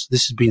life does.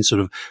 This has been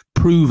sort of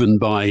proven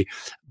by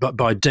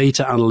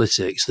data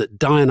analytics that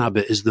Diane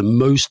Abbott is the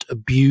most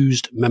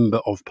abused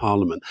member of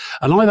Parliament.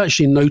 And I've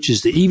actually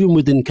noticed that even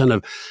within kind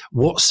of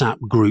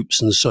WhatsApp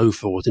groups and so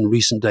forth in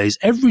recent days,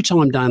 every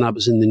time Diane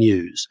Abbott's in the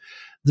news,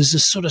 there's a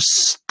sort of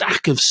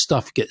stack of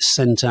stuff gets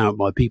sent out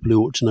by people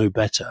who ought to know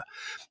better.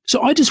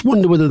 So I just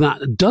wonder whether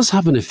that does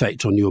have an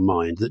effect on your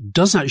mind, that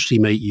does actually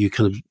make you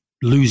kind of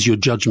lose your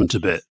judgment a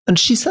bit. And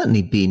she's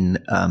certainly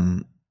been,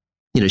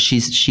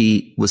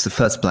 she was the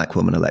first black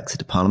woman elected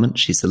to Parliament.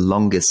 She's the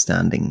longest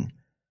standing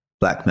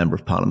black member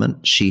of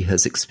Parliament. She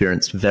has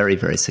experienced very,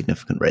 very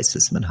significant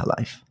racism in her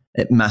life.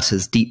 It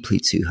matters deeply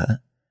to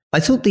her. I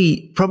thought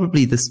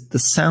probably the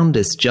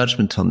soundest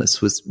judgment on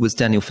this was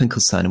Daniel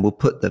Finkelstein, and we'll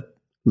put the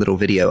little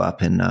video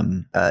up in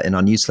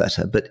our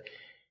newsletter. But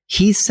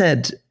he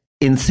said,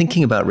 in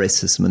thinking about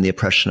racism and the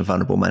oppression of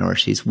vulnerable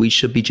minorities, we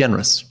should be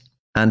generous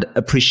and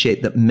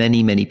appreciate that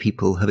many, many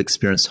people have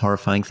experienced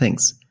horrifying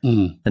things.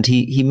 Mm. And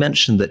he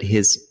mentioned that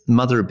his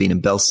mother had been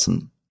in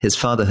Belsen, his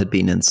father had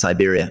been in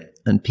Siberia,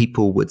 and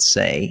people would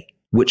say,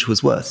 which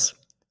was worse?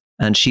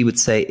 And she would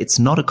say, it's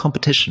not a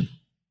competition.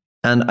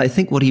 And I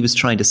think what he was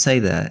trying to say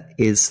there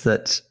is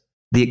that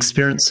the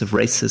experience of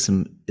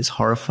racism is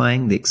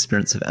horrifying, the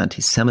experience of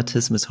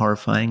anti-Semitism is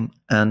horrifying,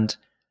 and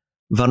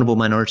vulnerable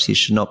minorities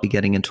should not be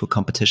getting into a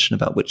competition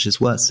about which is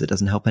worse. It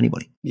doesn't help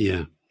anybody.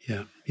 Yeah.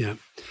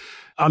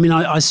 I mean,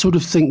 I sort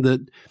of think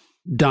that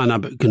Diane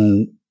Abbott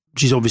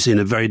she's obviously in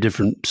a very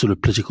different sort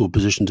of political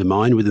position to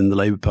mine within the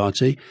Labour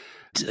Party.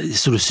 It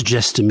sort of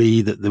suggests to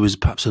me that there was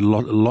perhaps a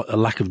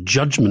lack of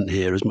judgment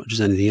here as much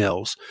as anything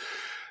else.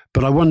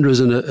 But I wonder,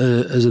 as an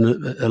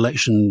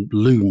election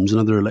looms,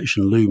 another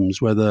election looms,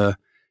 whether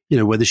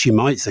she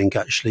might think,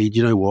 actually, do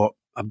you know what?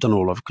 I've done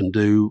all I can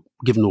do.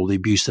 Given all the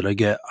abuse that I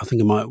get, I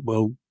think I might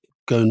well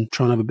go and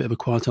try and have a bit of a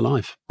quieter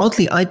life.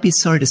 Oddly, I'd be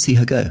sorry to see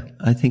her go.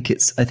 I think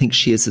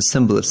she is a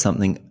symbol of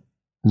something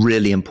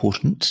really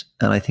important,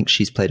 and I think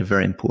she's played a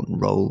very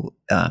important role.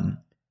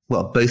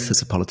 Both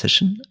as a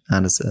politician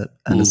and as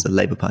a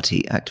Labour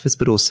Party activist,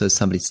 but also as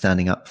somebody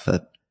standing up for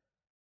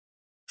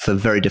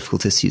very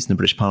difficult issues in the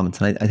British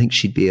Parliament. And I think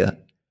she'd be a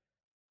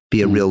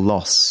real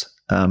loss.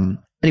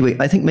 Anyway,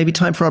 I think maybe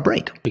time for our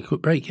break. A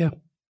quick break, yeah.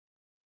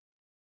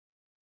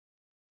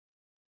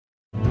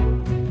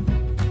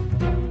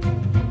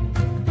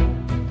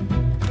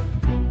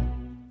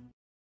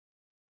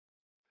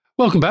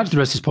 Welcome back to The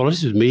Rest is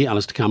Politics with me,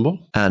 Alastair Campbell.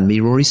 And me,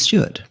 Rory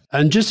Stewart.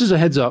 And just as a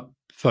heads up,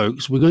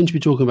 folks, we're going to be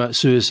talking about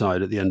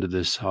suicide at the end of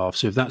this half.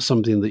 So if that's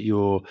something that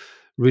you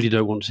really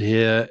don't want to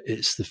hear,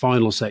 it's the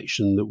final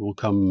section that will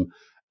come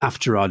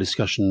after our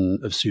discussion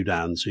of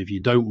Sudan. So if you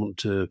don't want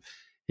to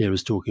hear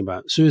us talking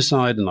about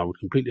suicide, and I would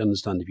completely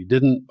understand if you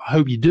didn't, I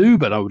hope you do,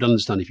 but I would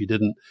understand if you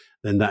didn't,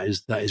 then that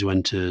is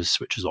when to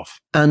switch us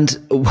off. And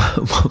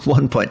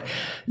one point,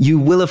 you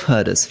will have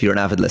heard us, if you're an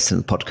avid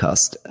listener to the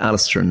podcast,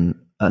 Alastair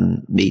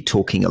and me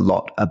talking a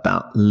lot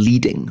about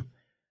Leading.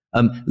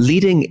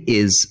 Leading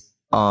is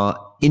our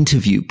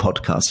interview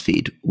podcast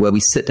feed where we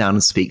sit down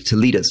and speak to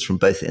leaders from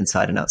both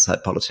inside and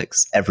outside politics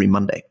every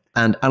Monday.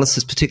 And Alice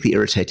is particularly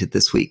irritated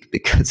this week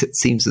because it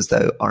seems as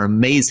though our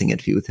amazing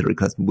interview with Hillary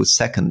Clinton was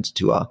second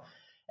to our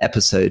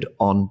episode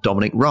on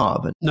Dominic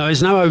Raab. No,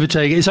 it's now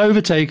overtaken. It's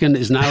overtaken.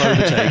 It's now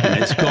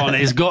overtaken. It's gone.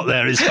 It's got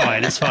there. It's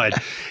fine. It's fine.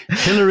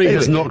 Hillary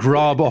has knocked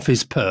Raab off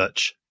his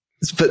perch.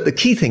 But the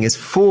key thing is,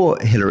 for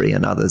Hillary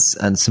and others,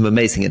 and some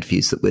amazing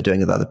interviews that we're doing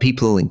with other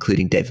people,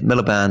 including David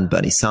Miliband,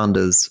 Bernie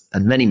Sanders,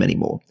 and many, many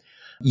more,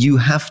 you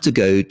have to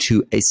go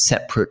to a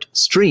separate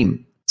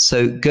stream.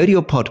 So go to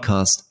your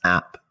podcast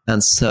app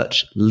and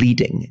search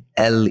Leading,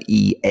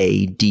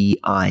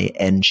 Leading.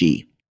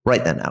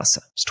 Right then,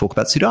 Alastair, let's talk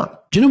about Sudan.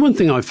 Do you know one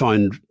thing I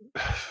find?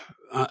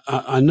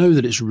 I know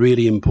that it's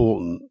really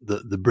important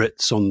that the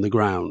Brits on the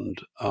ground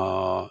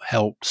are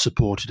helped,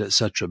 supported,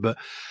 etc. But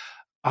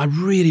I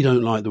really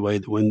don't like the way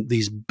that when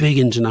these big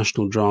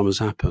international dramas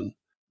happen,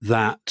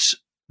 that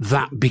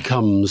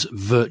becomes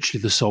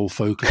virtually the sole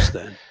focus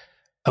then.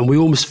 And we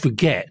almost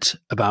forget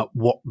about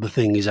what the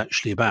thing is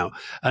actually about.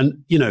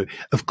 And, you know,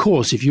 of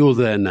course, if you're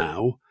there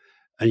now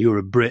and you're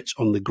a Brit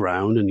on the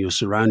ground and you're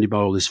surrounded by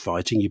all this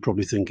fighting, you're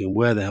probably thinking,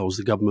 where the hell's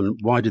the government?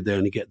 Why did they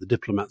only get the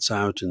diplomats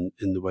out in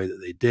the way that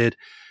they did?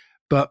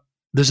 But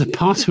there's a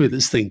part of it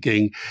that's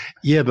thinking,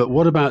 yeah, but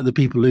what about the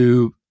people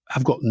who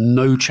have got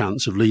no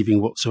chance of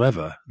leaving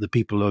whatsoever? The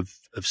people of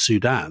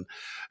Sudan,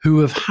 who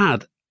have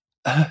had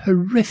a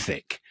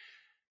horrific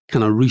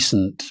kind of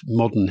recent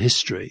modern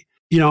history.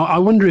 You know, I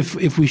wonder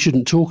if we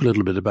shouldn't talk a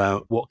little bit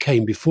about what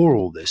came before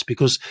all this,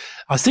 because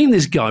I think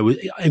this guy was,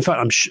 in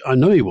fact, I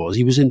know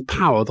he was in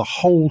power the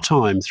whole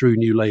time through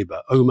New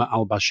Labour, Omar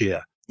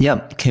al-Bashir.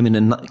 Yeah, came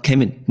in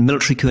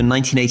military coup in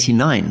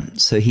 1989.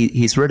 So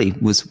he's really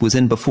was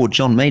in before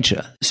John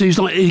Major. So he's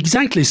like,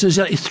 exactly. So it's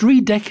like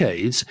 3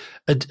 decades,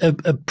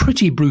 a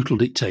pretty brutal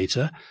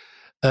dictator,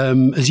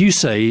 as you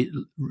say,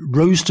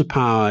 rose to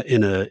power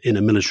in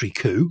a military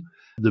coup.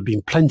 There've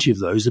been plenty of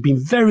those. There've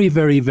been very,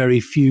 very, very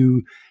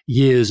few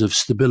years of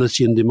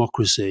stability and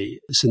democracy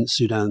since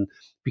Sudan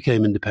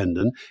became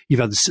independent.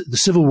 You've had the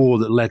civil war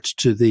that led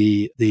to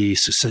the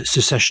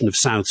secession of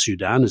South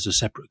Sudan as a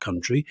separate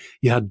country.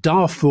 You had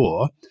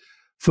Darfur,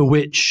 for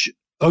which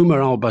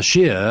Omar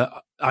al-Bashir,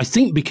 I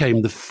think,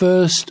 became the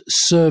first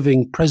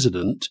serving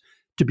president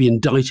to be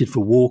indicted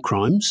for war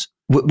crimes.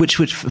 Which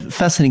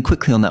fascinating,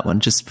 quickly on that one,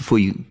 just before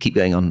you keep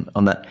going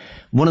on that.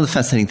 One of the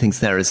fascinating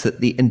things there is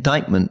that the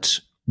indictment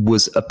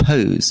was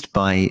opposed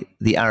by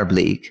the Arab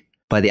League,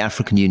 by the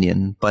African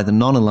Union, by the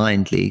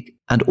Non-Aligned League,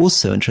 and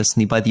also,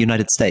 interestingly, by the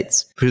United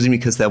States, presumably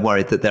because they're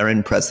worried that their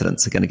own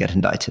presidents are going to get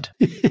indicted.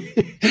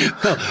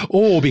 Well,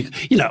 or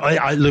you know,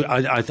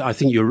 I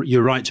think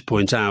you're right to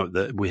point out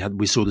that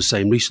we saw the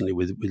same recently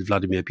with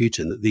Vladimir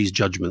Putin, that these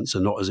judgments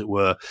are not, as it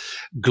were,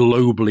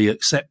 globally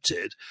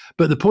accepted.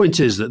 But the point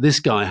is that this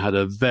guy had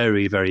a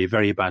very, very,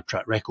 very bad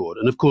track record,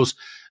 and of course,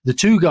 the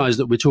two guys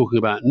that we're talking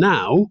about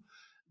now,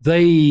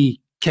 they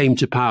came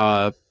to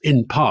power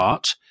in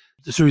part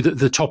through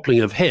the toppling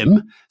of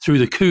him, through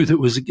the coup that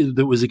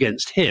was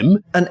against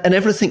him, and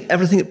everything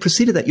that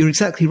preceded that. You're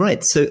exactly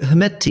right. So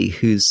Hemedti,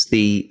 who's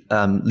the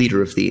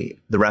leader of the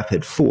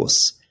Rapid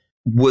Force,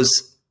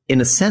 was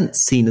in a sense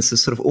seen as a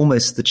sort of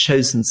almost the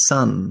chosen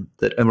son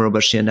that Omar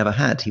al-Bashir never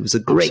had. He was a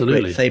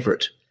great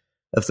favorite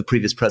of the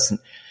previous president.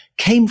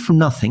 Came from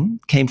nothing.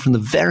 Came from the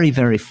very,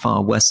 very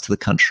far west of the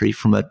country,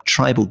 from a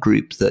tribal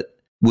group that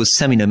was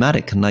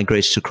semi-nomadic and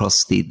migrated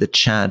across the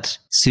Chad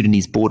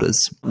Sudanese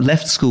borders,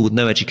 left school with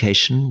no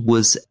education,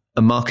 was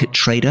a market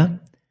trader,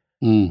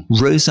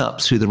 rose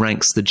up through the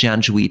ranks of the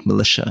Janjaweed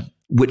militia,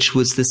 which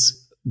was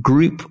this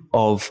group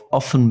of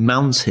often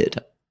mounted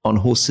on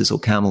horses or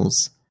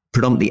camels,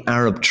 predominantly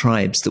Arab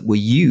tribes that were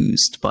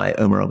used by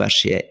Omar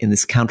al-Bashir in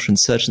this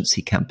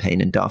counterinsurgency campaign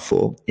in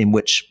Darfur, in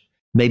which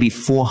maybe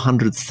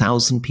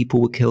 400,000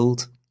 people were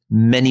killed,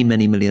 many,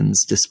 many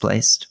millions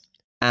displaced.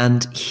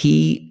 And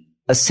he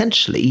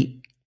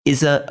essentially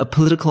is a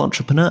political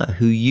entrepreneur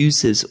who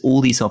uses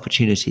all these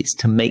opportunities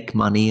to make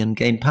money and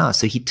gain power.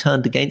 So he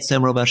turned against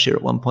Omar al-Bashir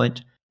at one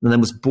point, and then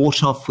was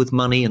bought off with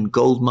money and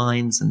gold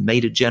mines and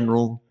made a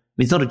general. I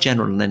mean, he's not a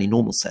general in any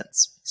normal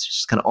sense. It's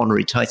just kind of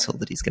honorary title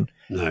that he's given.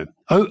 No.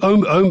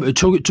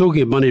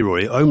 Talking of money,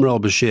 Rory, Omar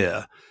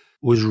al-Bashir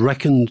was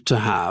reckoned to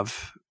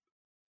have,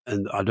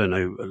 and I don't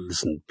know,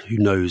 listen, who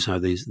knows how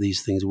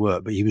these things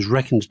work, but he was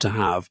reckoned to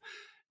have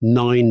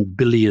 $9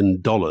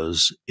 billion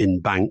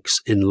in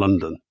banks in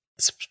London.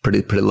 It's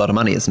pretty a lot of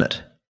money, isn't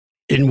it?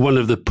 In one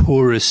of the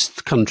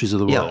poorest countries of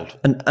the world.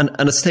 And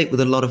a state with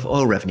a lot of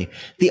oil revenue.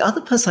 The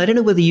other person, I don't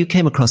know whether you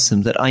came across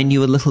him, that I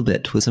knew a little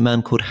bit, was a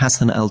man called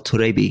Hassan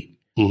al-Turebi,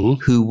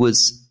 who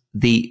was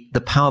the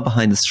power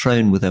behind the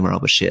throne with Omar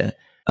al-Bashir,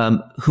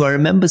 who I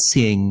remember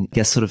seeing,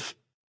 sort of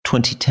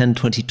 2010,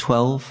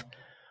 2012,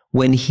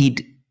 when he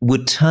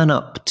would turn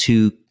up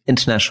to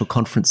international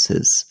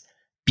conferences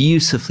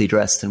beautifully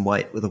dressed in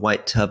white with a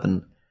white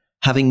turban,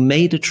 having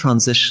made a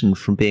transition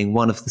from being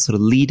one of the sort of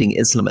leading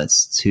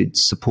Islamists who'd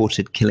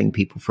supported killing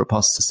people for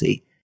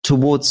apostasy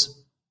towards,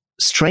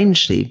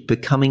 strangely,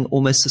 becoming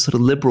almost a sort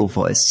of liberal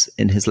voice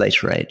in his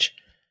later age.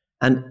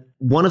 And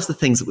one of the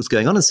things that was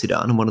going on in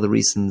Sudan, and one of the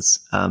reasons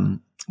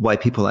why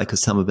people like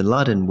Osama bin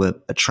Laden were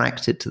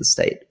attracted to the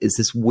state, is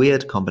this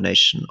weird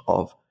combination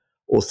of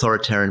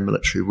authoritarian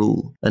military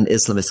rule and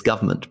Islamist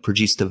government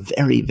produced a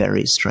very,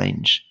 very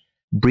strange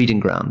breeding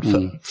ground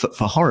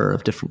for horror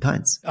of different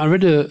kinds. I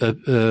read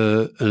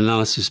an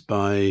analysis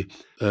by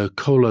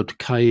Kholod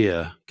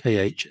Khair,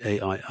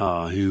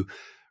 Khair, who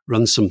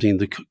runs something in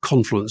the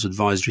Confluence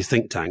Advisory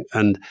think tank.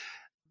 And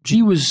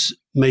she was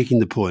making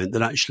the point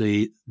that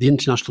actually the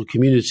international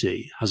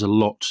community has a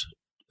lot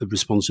of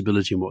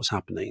responsibility in what's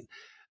happening.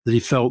 that he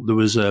felt there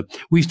was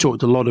we've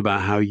talked a lot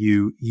about how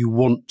you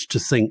want to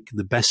think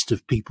the best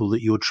of people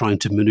that you're trying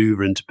to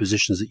maneuver into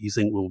positions that you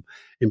think will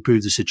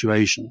improve the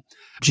situation.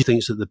 He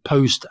thinks that the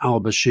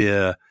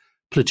post-al-Bashir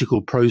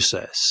political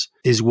process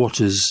is what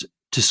has,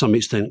 to some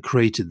extent,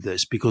 created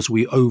this, because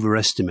we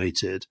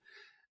overestimated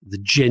the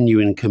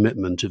genuine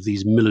commitment of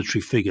these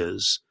military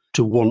figures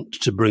to want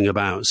to bring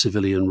about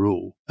civilian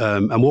rule.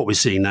 And what we're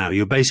seeing now,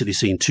 you're basically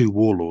seeing two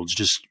warlords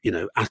just,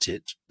 at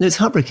it. It's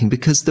heartbreaking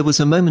because there was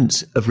a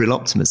moment of real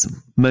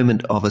optimism,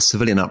 moment of a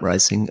civilian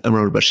uprising, and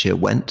Omar al-Bashir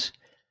went.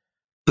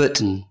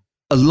 But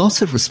a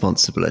lot of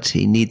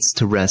responsibility needs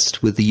to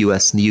rest with the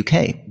US and the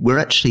UK. We're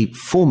actually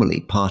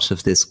formally part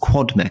of this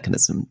quad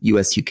mechanism,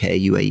 US,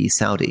 UK, UAE,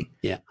 Saudi,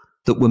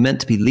 that were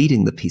meant to be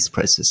leading the peace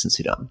process in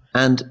Sudan.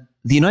 And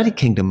the United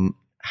Kingdom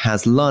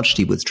has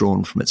largely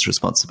withdrawn from its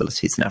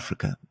responsibilities in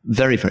Africa,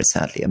 very, very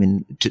sadly. I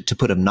mean, to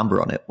put a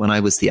number on it, when I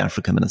was the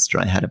Africa minister,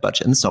 I had a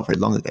budget, and it's not very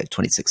long ago,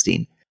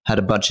 2016, had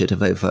a budget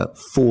of over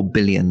 $4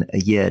 billion a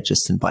year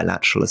just in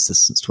bilateral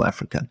assistance to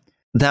Africa.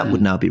 That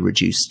would now be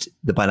reduced,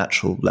 the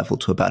bilateral level,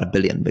 to about $1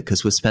 billion,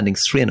 because we're spending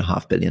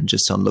 $3.5 billion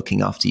just on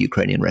looking after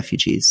Ukrainian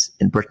refugees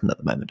in Britain at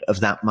the moment of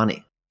that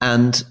money.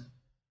 And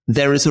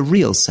there is a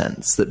real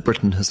sense that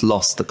Britain has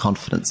lost the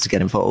confidence to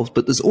get involved,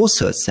 but there's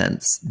also a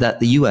sense that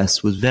the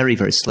US was very,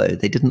 very slow.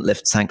 They didn't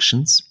lift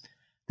sanctions.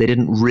 They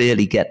didn't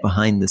really get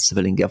behind the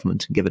civilian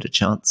government and give it a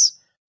chance.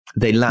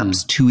 They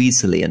lapsed too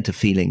easily into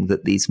feeling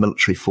that these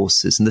military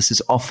forces, and this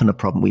is often a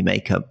problem we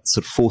make up,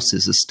 sort of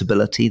forces of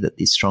stability, that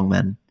these strong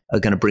men are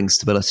going to bring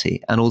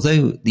stability. And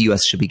although the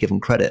US should be given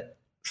credit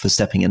for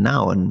stepping in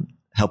now and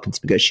helping to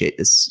negotiate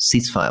this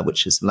ceasefire,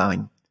 which is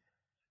allowing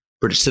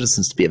British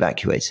citizens to be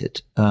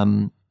evacuated,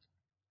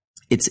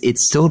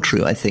 it's still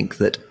true, I think,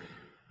 that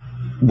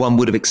one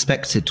would have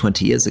expected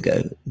 20 years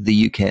ago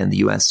the UK and the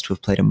US to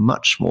have played a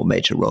much more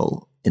major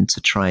role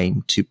into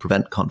trying to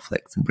prevent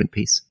conflict and bring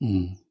peace.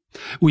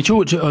 We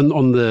talked in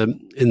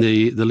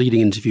the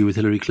leading interview with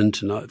Hillary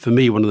Clinton. For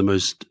me, one of the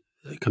most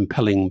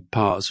compelling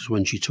parts was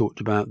when she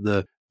talked about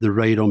the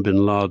raid on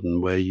bin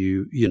Laden, where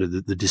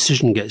the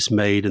decision gets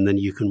made and then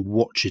you can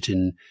watch it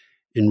in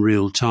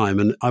real time.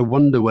 And I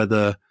wonder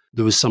whether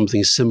there was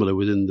something similar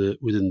within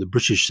the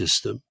British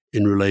system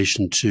in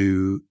relation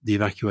to the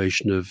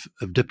evacuation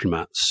of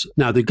diplomats.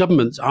 Now,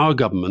 our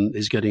government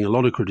is getting a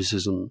lot of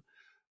criticism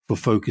for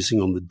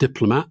focusing on the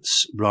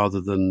diplomats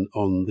rather than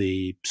on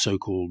the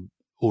so-called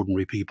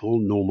ordinary people,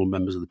 normal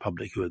members of the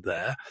public who are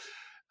there.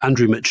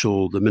 Andrew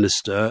Mitchell, the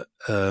minister,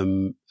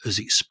 has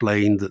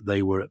explained that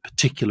they were at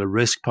particular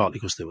risk, partly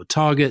because they were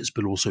targets,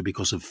 but also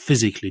because of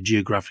physically,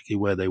 geographically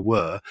where they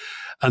were.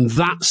 And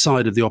that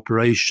side of the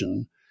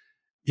operation,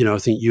 I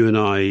think you and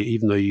I,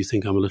 even though you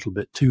think I'm a little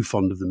bit too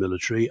fond of the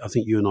military, I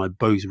think you and I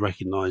both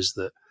recognize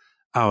that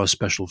our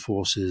special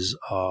forces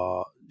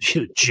are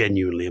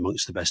genuinely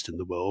amongst the best in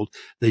the world.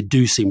 They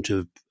do seem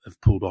to have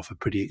pulled off a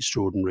pretty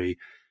extraordinary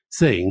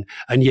thing.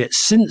 And yet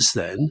since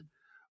then,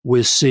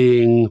 we're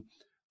seeing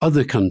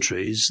other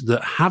countries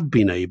that have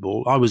been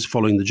able. I was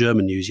following the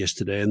German news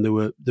yesterday, and there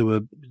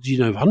were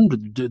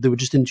hundreds. They were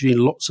just interviewing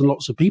lots and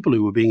lots of people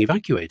who were being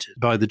evacuated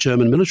by the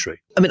German military.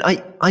 I mean,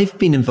 I've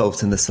been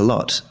involved in this a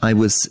lot. I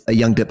was a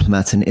young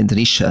diplomat in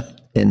Indonesia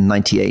in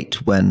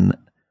 '98 when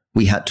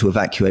we had to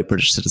evacuate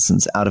British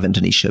citizens out of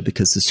Indonesia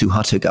because the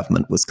Suharto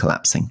government was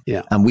collapsing.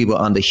 Yeah. And we were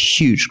under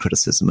huge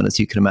criticism. And as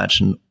you can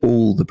imagine,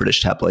 all the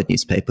British tabloid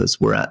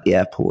newspapers were at the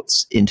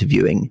airports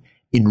interviewing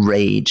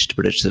enraged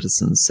British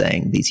citizens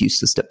saying these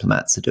useless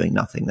diplomats are doing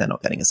nothing. They're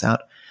not getting us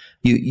out.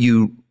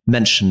 You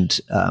mentioned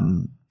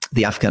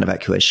the Afghan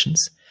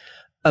evacuations.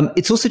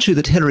 It's also true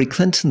that Hillary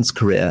Clinton's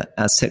career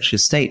as Secretary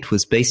of State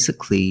was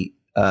basically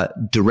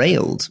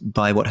derailed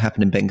by what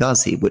happened in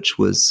Benghazi, which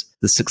was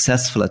the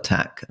successful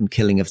attack and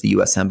killing of the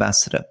US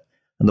ambassador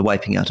and the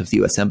wiping out of the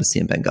US embassy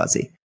in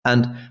Benghazi.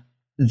 And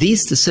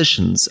these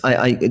decisions,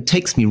 it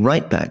takes me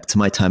right back to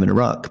my time in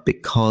Iraq,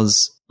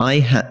 because I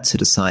had to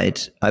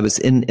decide. I was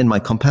in my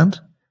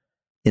compound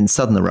in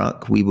southern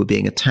Iraq. We were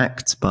being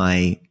attacked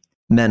by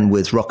men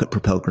with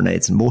rocket-propelled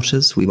grenades and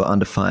mortars. We were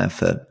under fire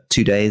for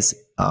 2 days.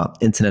 Our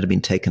internet had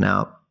been taken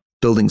out.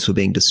 Buildings were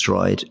being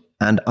destroyed.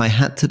 And I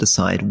had to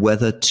decide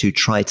whether to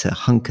try to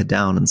hunker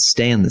down and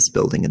stay in this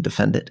building and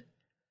defend it.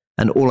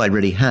 And all I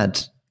really had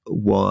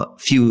were a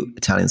few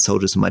Italian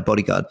soldiers and my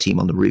bodyguard team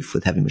on the roof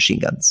with heavy machine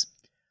guns,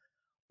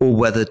 or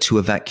whether to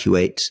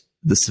evacuate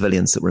the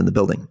civilians that were in the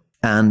building.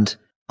 And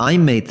I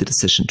made the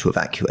decision to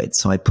evacuate.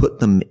 So I put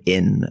them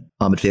in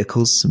armored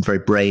vehicles. Some very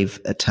brave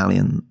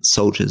Italian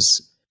soldiers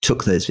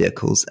took those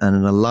vehicles, and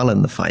in a lull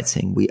in the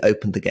fighting, we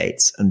opened the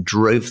gates and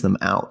drove them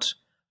out,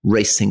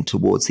 racing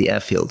towards the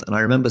airfield. And I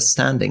remember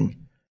standing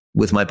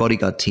with my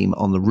bodyguard team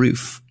on the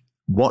roof,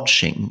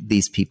 watching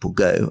these people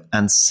go,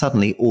 and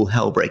suddenly all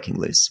hell breaking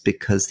loose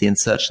because the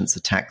insurgents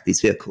attacked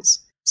these vehicles.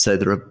 So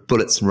there are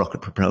bullets and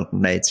rocket-propelled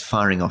grenades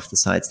firing off the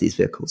sides of these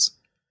vehicles.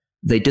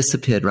 They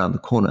disappeared around the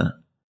corner,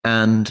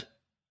 and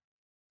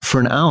for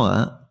an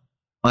hour,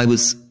 I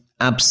was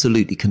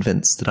absolutely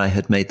convinced that I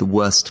had made the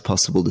worst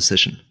possible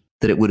decision.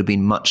 that it would have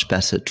been much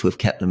better to have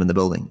kept them in the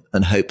building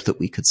and hope that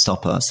we could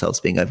stop ourselves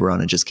being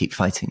overrun and just keep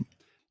fighting.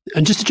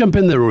 And just to jump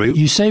in there, Rory,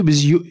 you say it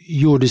was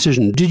your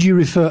decision. Did you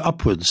refer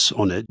upwards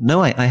on it?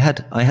 No,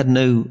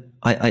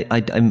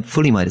 I'm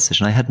fully my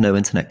decision. I had no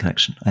internet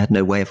connection. I had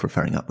no way of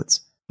referring upwards.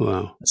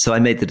 Wow. So I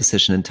made the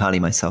decision entirely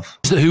myself.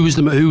 So who was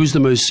the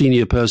most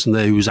senior person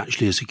there who was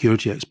actually a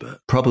security expert?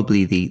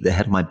 Probably the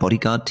head of my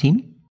bodyguard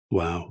team.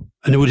 Wow.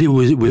 And would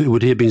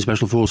he have been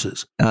Special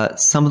Forces?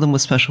 Some of them were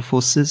Special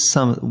Forces.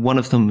 One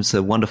of them was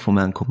a wonderful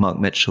man called Mark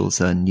Mitchell,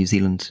 a New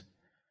Zealand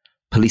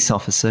police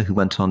officer who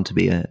went on to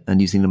be a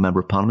New Zealand member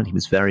of parliament. He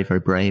was very, very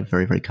brave,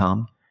 very, very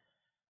calm.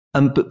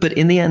 But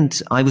in the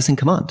end, I was in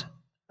command.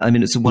 I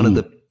mean, it's one of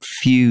the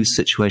few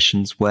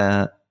situations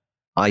where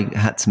I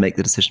had to make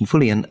the decision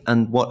fully.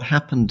 And what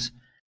happened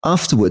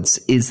afterwards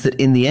is that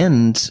in the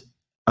end,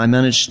 I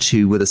managed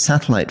to, with a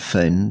satellite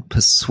phone,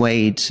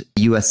 persuade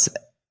a US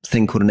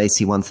thing called an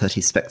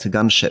AC-130 Spectre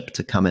gunship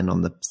to come in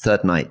on the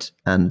third night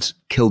and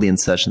kill the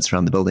insurgents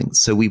around the building.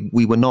 So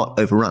we were not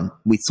overrun.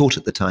 We thought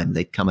at the time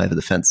they'd come over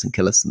the fence and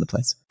kill us in the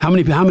place. How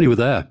many were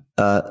there?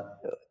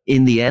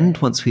 In the end,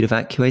 once we'd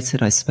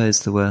evacuated, I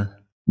suppose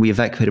we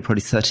evacuated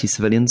probably 30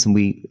 civilians and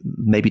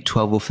maybe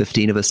 12 or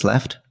 15 of us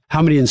left.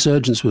 How many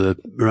insurgents were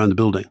around the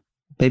building?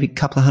 Maybe a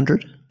couple of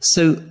hundred.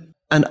 So,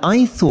 and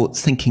I thought,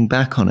 thinking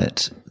back on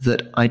it,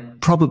 that I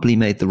probably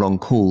made the wrong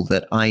call,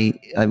 that I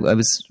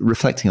was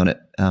reflecting on it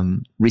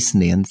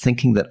recently and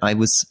thinking that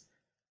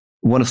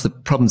one of the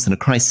problems in a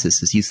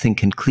crisis is you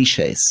think in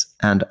cliches.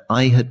 And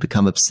I had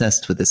become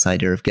obsessed with this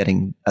idea of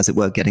getting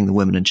the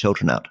women and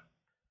children out.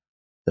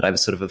 That I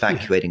was sort of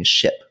evacuating a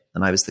ship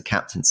and I was the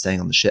captain staying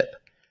on the ship.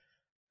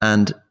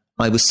 And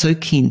I was so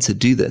keen to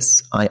do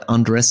this, I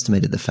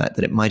underestimated the fact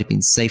that it might have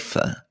been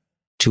safer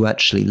to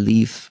actually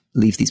leave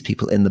these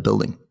people in the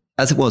building.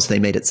 As it was, they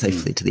made it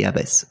safely to the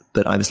airbase,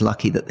 but I was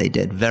lucky that they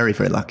did, very,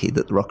 very lucky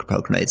that the rocket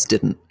propelled grenades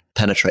didn't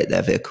penetrate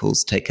their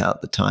vehicles, take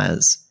out the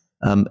tires,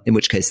 in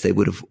which case they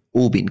would have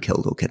all been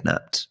killed or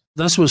kidnapped.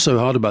 That's what's so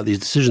hard about these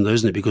decisions, though,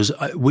 isn't it? Because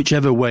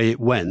whichever way it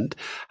went,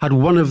 had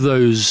one of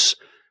those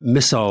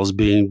missiles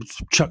being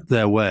chucked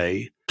their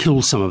way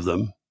killed some of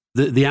them,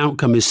 the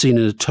outcome is seen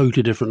in a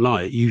totally different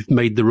light. You've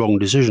made the wrong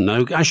decision.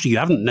 Now, actually, you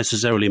haven't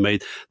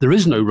necessarily there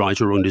is no right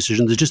or wrong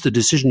decision. There's just a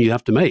decision you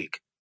have to make.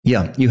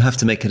 Yeah, you have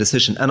to make a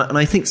decision. And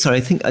I think, sorry,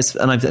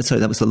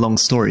 that was a long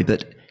story,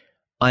 but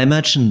I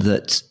imagined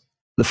that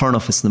the Foreign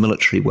Office and the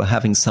military were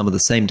having some of the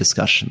same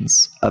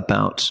discussions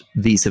about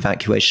these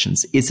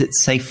evacuations. Is it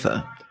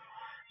safer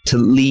to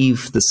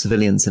leave the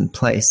civilians in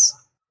place,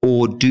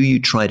 or do you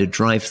try to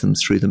drive them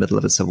through the middle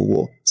of a civil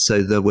war?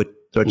 So there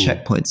are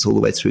checkpoints all the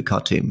way through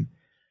Khartoum.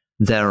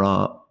 There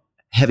are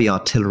heavy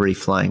artillery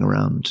flying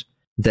around.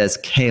 There's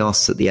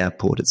chaos at the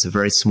airport. It's a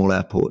very small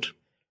airport.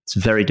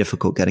 It's very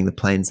difficult getting the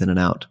planes in and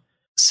out.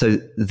 So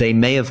they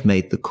may have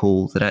made the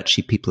call that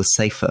actually people are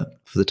safer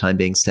for the time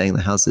being staying in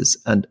the houses.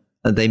 And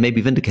they may be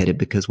vindicated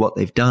because what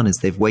they've done is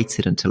they've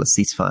waited until a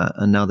ceasefire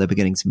and now they're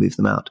beginning to move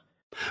them out.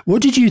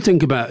 What did you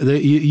think about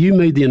you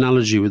made the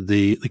analogy with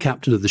the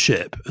captain of the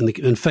ship,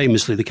 and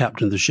famously the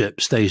captain of the ship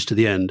stays to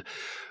the end.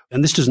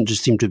 And this doesn't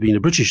just seem to have been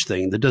a British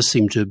thing. There does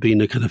seem to have been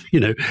a kind of,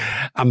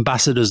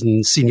 ambassadors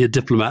and senior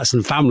diplomats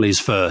and families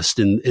first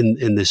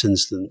in this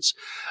instance.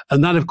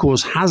 And that, of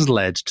course, has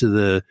led to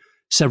the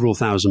several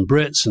thousand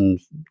Brits and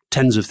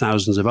tens of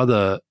thousands of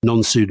other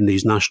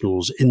non-Sudanese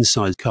nationals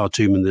inside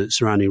Khartoum and the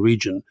surrounding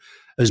region,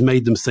 has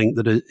made them think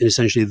that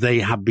essentially they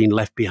have been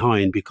left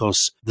behind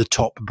because the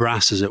top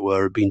brass, as it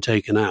were, had been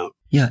taken out.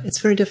 Yeah, it's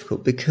very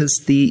difficult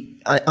because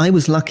I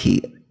was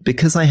lucky.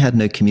 Because I had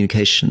no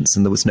communications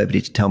and there was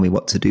nobody to tell me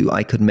what to do,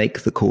 I could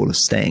make the call of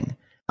staying.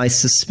 I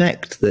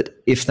suspect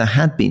that if there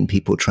had been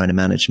people trying to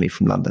manage me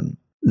from London,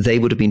 they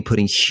would have been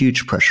putting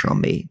huge pressure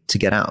on me to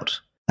get out.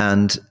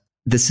 And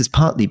this is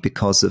partly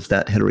because of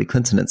that Hillary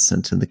Clinton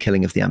incident and the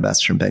killing of the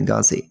ambassador in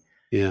Benghazi.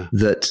 Yeah.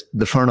 That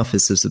the Foreign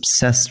Office is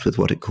obsessed with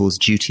what it calls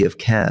duty of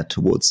care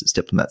towards its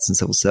diplomats and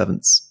civil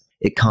servants.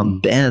 It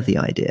can't bear the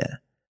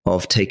idea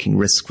of taking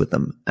risk with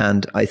them.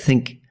 And I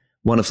think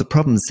one of the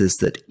problems is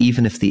that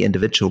even if the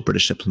individual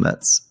British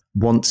diplomats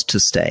want to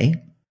stay,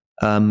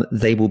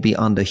 they will be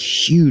under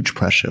huge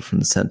pressure from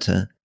the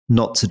centre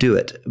not to do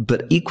it.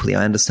 But equally,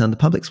 I understand the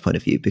public's point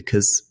of view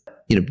because,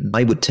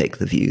 I would take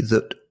the view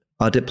that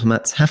our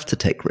diplomats have to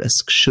take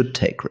risk, should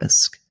take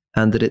risk,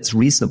 and that it's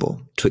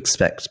reasonable to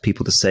expect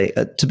people to stay.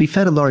 To be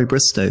fair to Laurie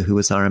Bristow, who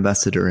was our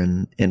ambassador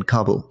in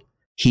Kabul,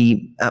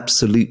 he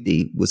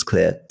absolutely was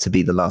clear to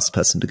be the last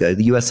person to go.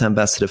 The US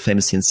ambassador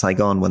famously in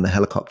Saigon, when the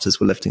helicopters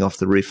were lifting off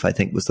the roof, I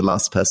think was the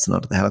last person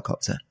out of the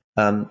helicopter.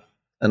 And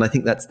I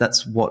think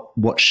that's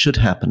what should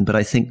happen. But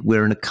I think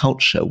we're in a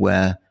culture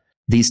where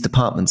these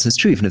departments, it's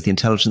true even of the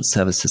intelligence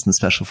services and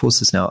special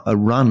forces now, are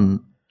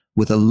run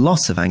with a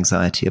lot of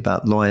anxiety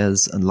about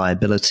lawyers and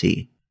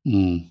liability.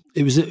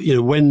 It was,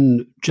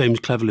 when James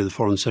Cleverly, the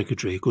Foreign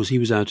Secretary, of course, he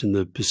was out in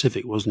the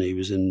Pacific, wasn't he? He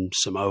was in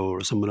Samoa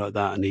or somewhere like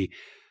that,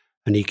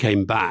 and he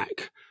came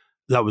back.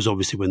 That was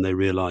obviously when they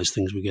realized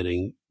things were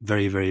getting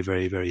very, very,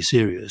 very, very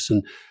serious.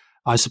 And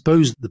I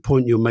suppose the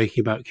point you're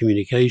making about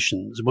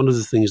communications, one of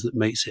the things that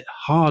makes it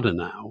harder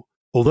now,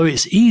 although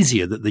it's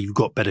easier that you've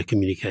got better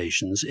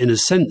communications, in a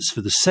sense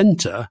for the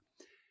centre,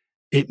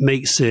 it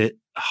makes it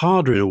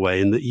harder in a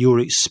way in that you're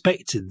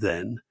expected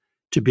then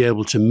to be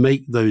able to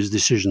make those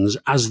decisions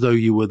as though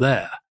you were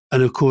there.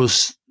 And of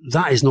course,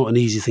 that is not an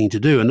easy thing to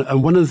do.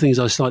 And one of the things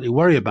I slightly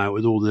worry about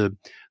with all the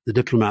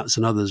diplomats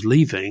and others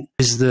leaving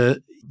is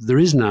that there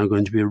is now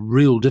going to be a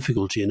real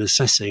difficulty in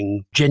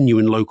assessing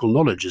genuine local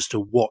knowledge as to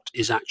what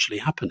is actually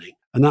happening.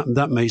 And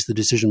that makes the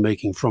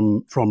decision-making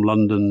from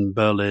London,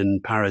 Berlin,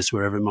 Paris,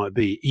 wherever it might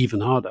be,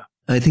 even harder.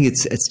 I think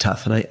it's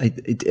tough, and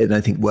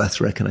I think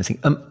worth recognizing.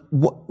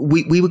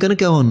 We were going to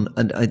go on,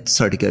 and I'm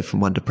sorry to go from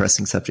one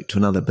depressing subject to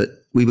another, but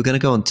we were going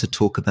to go on to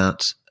talk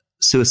about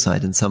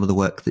suicide and some of the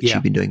work that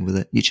you've been doing with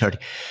a new charity.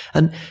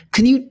 And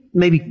can you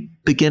maybe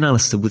begin,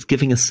 Alastair, with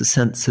giving us a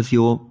sense of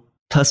your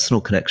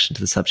personal connection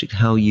to the subject,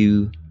 how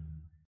you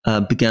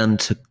began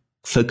to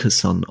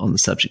focus on the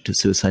subject of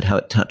suicide, how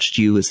it touched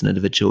you as an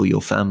individual,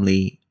 your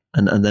family,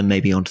 and then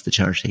maybe onto the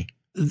charity?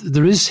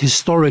 There is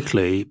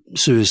historically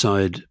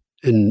suicide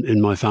in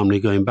my family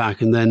going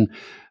back. And then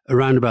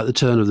around about the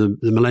turn of the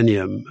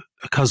millennium,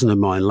 a cousin of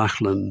mine,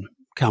 Lachlan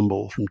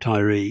Campbell from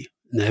Tyree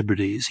in the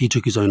Hebrides, he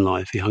took his own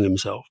life. He hung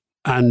himself.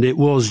 And it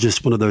was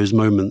just one of those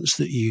moments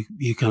that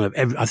you kind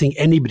of, I think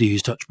anybody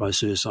who's touched by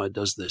suicide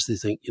does this. They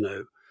think,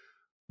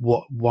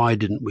 why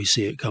didn't we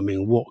see it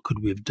coming? What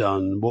could we have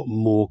done? What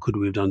more could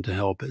we have done to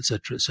help, et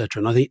cetera, et cetera.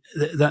 And I think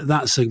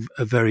that's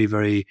a very,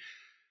 very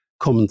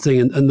common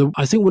thing. And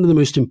I think one of the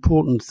most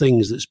important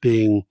things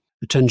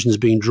attention is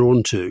being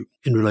drawn to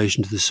in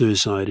relation to the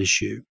suicide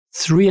issue,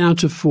 3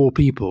 out of 4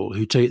 people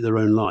who take their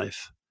own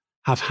life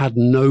have had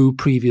no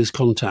previous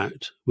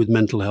contact with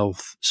mental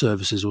health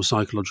services or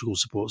psychological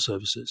support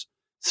services.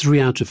 3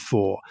 out of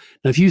 4.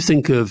 Now, if you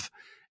think of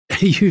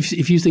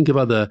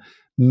other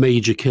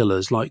major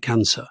killers like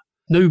cancer,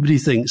 nobody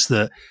thinks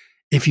that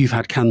if you've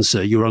had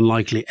cancer, you're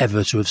unlikely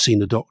ever to have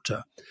seen a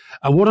doctor.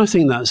 And what I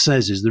think that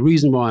says is the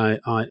reason why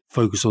I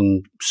focus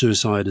on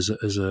suicide as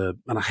a,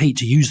 and I hate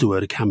to use the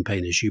word a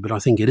campaign issue, but I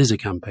think it is a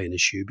campaign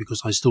issue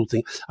because I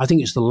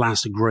think it's the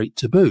last great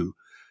taboo.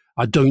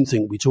 I don't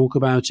think we talk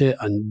about it.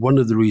 And one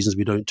of the reasons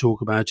we don't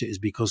talk about it is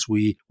because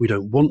we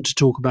don't want to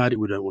talk about it.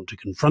 We don't want to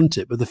confront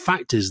it. But the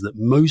fact is that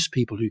most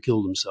people who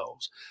kill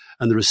themselves,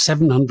 and there are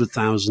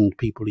 700,000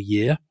 people a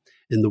year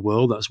in the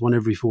world, that's 1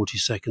 every 40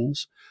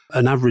 seconds,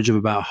 an average of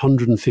about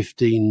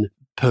 115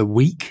 per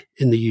week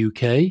in the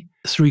UK.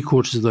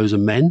 3/4 of those are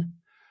men.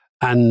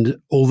 And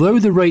although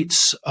the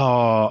rates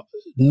are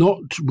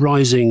not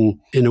rising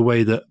in a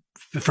way that,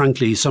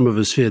 frankly, some of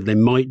us feared they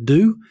might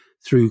do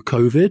through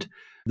COVID,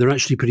 they're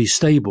actually pretty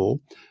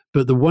stable.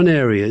 But the one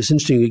area, it's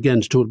interesting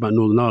again to talk about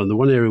Northern Ireland, the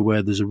one area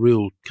where there's a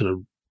real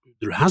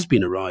there has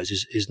been a rise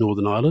is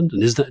Northern Ireland.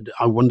 And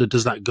I wonder,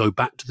 does that go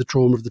back to the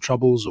trauma of the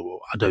Troubles, or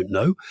I don't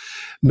know.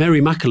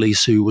 Mary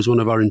McAleese, who was one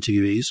of our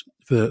interviewees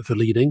for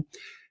Leading,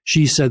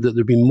 she said that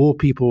there have been more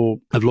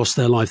people have lost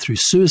their life through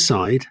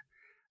suicide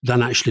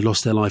than actually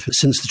lost their life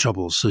since the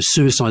Troubles. So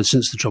suicide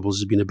since the Troubles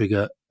has been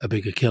a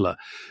bigger killer.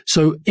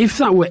 So if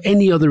that were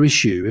any other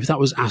issue, if that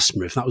was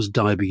asthma, if that was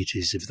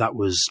diabetes, if that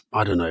was,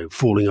 I don't know,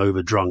 falling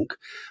over drunk,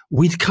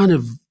 we'd kind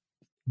of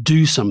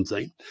do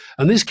something.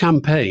 And this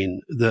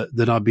campaign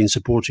that I've been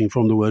supporting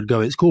from the word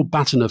go, it's called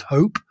Baton of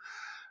Hope.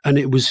 And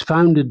it was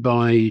founded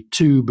by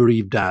 2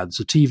 bereaved dads,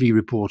 a TV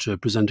reporter, a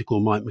presenter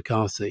called Mike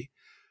McCarthy,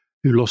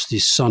 who lost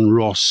his son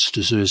Ross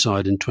to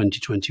suicide in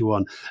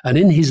 2021. And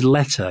in his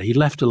letter, he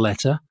left a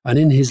letter, and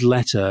in his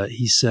letter,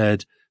 he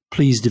said,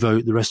 please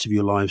devote the rest of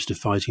your lives to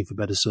fighting for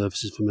better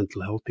services for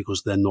mental health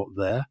because they're not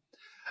there.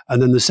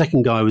 And then the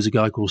second guy was a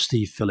guy called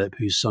Steve Phillip,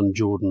 whose son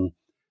Jordan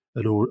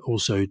had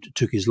also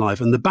took his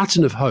life. And the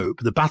Baton of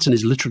Hope, the baton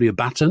is literally a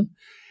baton.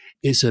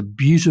 It's a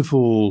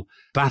beautiful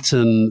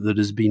baton that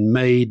has been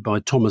made by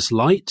Thomas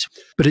Light,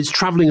 but it's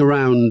traveling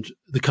around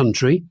the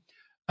country.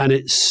 And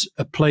it's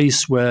a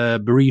place where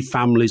bereaved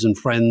families and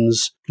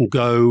friends can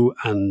go,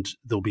 and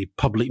there'll be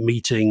public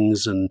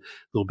meetings, and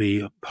there'll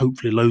be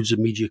hopefully loads of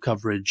media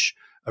coverage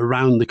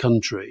around the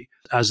country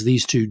as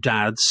these 2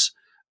 dads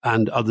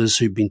and others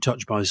who've been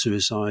touched by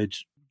suicide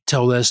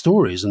tell their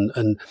stories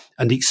and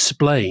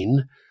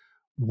explain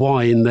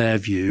why, in their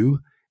view,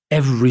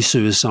 every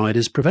suicide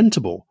is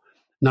preventable.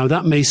 Now,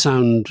 that may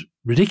sound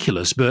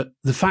ridiculous, but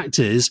the fact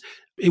is,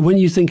 when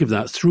you think of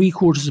that,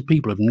 3/4 of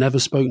people have never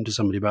spoken to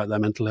somebody about their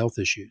mental health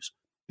issues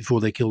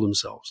before they kill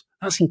themselves.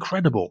 That's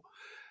incredible.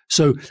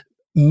 So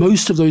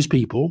most of those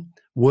people,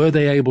 were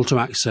they able to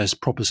access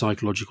proper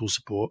psychological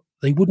support,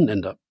 they wouldn't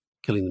end up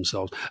killing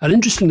themselves. And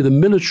interestingly, the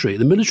military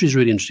is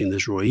really interesting in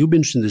this, Rory. You'll be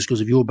interested in this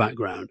because of your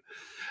background.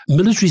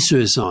 Military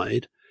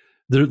suicide,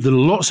 there are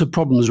lots of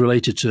problems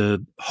related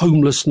to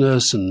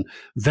homelessness and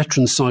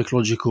veteran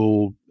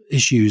psychological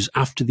issues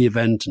after the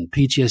event and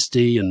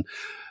PTSD and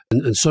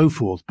so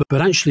forth.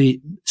 But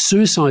actually,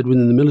 suicide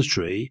within the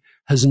military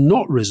has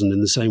not risen in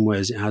the same way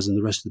as it has in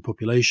the rest of the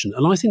population.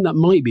 And I think that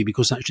might be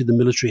because actually the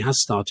military has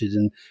started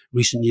in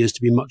recent years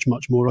to be much,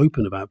 much more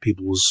open about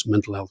people's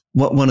mental health.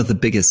 One of the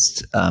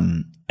biggest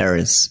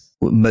areas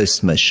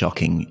most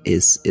shocking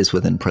is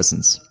within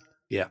prisons.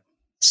 Yeah.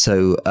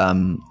 So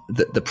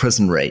the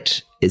prison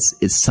rate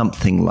is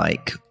something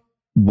like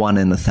 1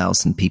 in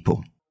 1,000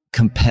 people,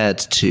 compared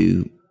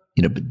to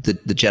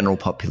the general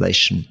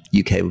population.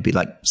 UK would be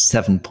like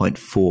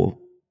 7.4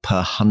 per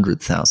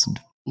 100,000.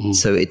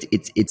 So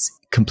it's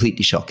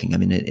completely shocking. I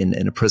mean,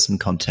 in a prison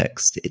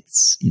context,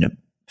 it's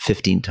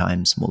 15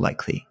 times more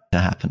likely to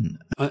happen.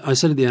 I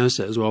said at the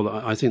outset as well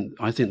that I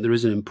think there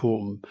is an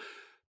important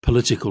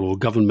political or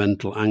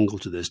governmental angle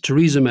to this.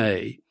 Theresa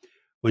May,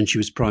 when she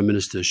was Prime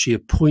Minister, she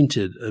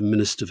appointed a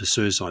Minister for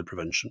Suicide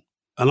Prevention.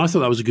 And I thought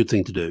that was a good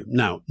thing to do.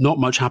 Now, not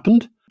much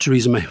happened.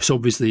 Theresa May was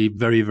obviously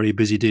very, very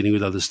busy dealing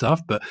with other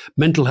stuff, but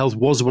mental health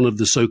was one of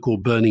the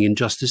so-called burning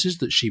injustices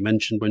that she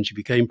mentioned when she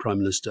became Prime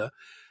Minister.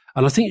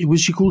 And I think,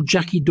 was she called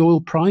Jackie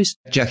Doyle-Price?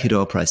 Jackie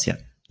Doyle-Price, yeah.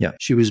 Yeah.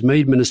 She was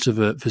made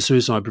Minister for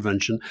Suicide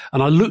Prevention.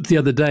 And I looked the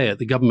other day at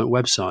the government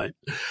website,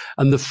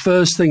 and the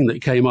first thing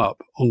that came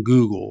up on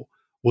Google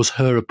was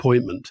her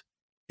appointment.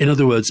 In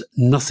other words,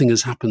 nothing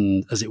has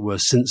happened, as it were,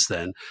 since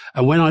then.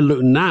 And when I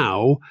look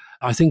now,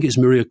 I think it's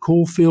Maria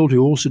Caulfield,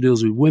 who also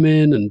deals with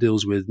women and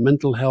deals with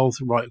mental health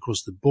right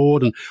across the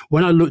board. And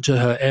when I looked at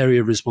her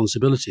area of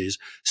responsibilities,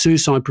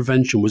 suicide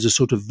prevention was a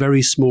sort of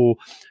very small,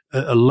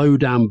 a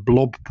low-down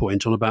blob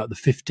point on about the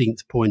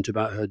 15th point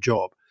about her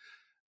job.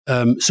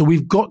 So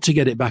we've got to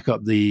get it back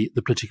up the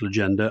political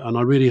agenda. And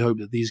I really hope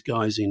that these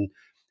guys in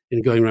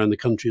going around the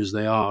country as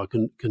they are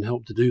can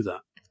help to do that.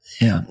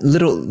 Yeah,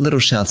 little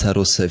shout out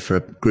also for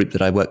a group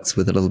that I worked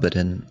with a little bit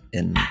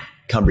in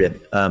Cumbria,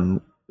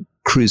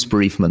 Cruise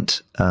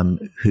Bereavement,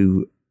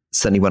 who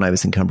certainly when I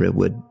was in Cumbria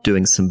were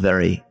doing some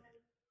very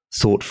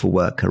thoughtful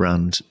work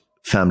around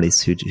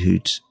families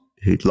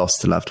who'd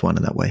lost a loved one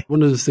in that way.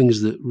 One of the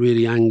things that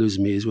really angers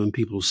me is when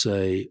people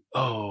say,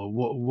 "Oh,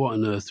 what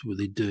on earth were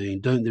they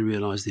doing? Don't they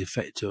realise the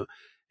effect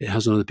it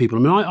has on other people?"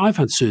 I mean, I've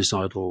had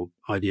suicidal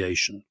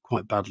ideation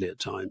quite badly at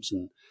times,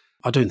 and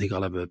I don't think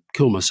I'll ever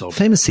kill myself.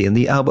 Famously in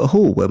the Albert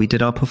Hall where we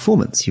did our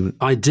performance.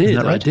 I did.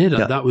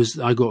 Yeah.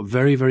 I got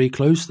very, very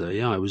close there.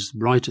 Yeah, I was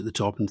right at the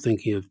top and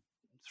thinking of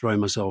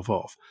throwing myself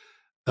off.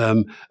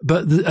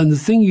 But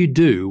the thing you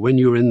do when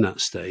you're in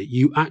that state,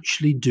 you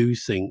actually do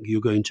think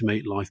you're going to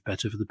make life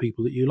better for the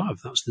people that you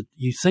love.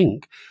 You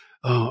think.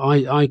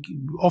 I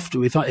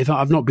often, if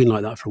I've not been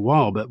like that for a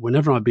while, but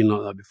whenever I've been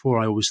like that before,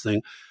 I always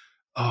think,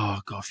 oh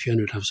God,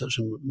 Fiona would have such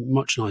a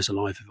much nicer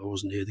life if I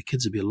wasn't here. The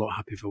kids would be a lot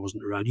happier if I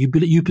wasn't around.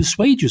 You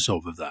persuade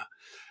yourself of that.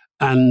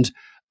 And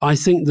I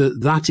think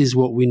that is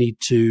what we need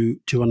to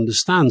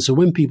understand. So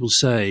when people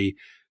say,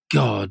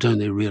 God, don't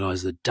they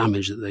realize the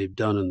damage that they've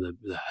done and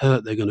the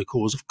hurt they're going to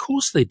cause? Of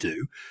course they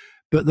do.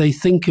 But they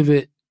think of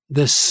it,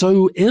 they're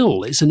so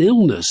ill. It's an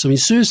illness. I mean,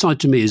 suicide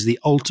to me is the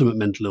ultimate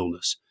mental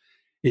illness.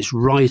 It's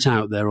right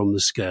out there on the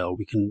scale.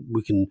 We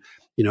can,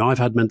 I've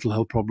had mental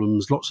health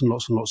problems, lots and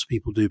lots and lots of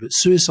people do, but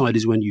suicide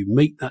is when you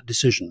make that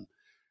decision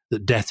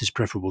that death is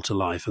preferable to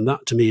life. And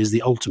that to me is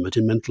the ultimate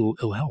in mental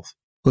ill health.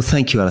 Well,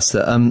 thank you,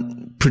 Alastair.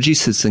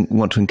 Producers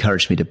want to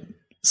encourage me to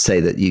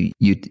say that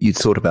you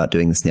thought about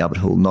doing this in the Albert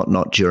Hall,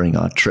 not during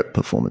our trip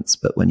performance,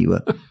 but when you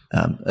were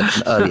at an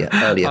earlier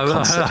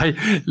concert.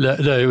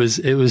 No, it was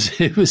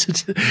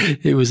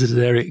at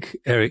an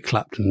Eric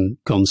Clapton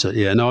concert.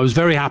 Yeah, no, I was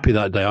very happy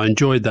that day. I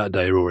enjoyed that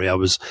day, Rory. I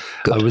was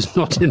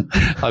not in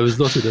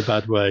a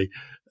bad way.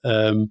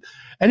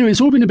 Anyway, it's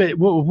all been a bit.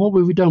 What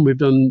have we done? We've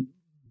done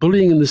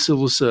bullying in the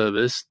civil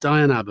service,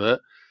 Diane Abbott,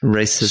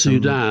 racism,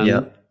 Sudan,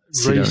 yeah.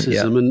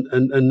 racism,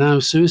 and now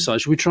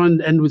suicide. Should we try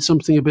and end with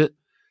something a bit?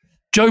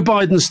 Joe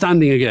Biden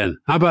standing again.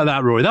 How about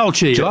that, Rory? That'll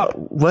cheer you up.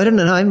 Well,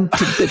 I'm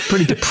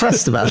pretty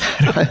depressed about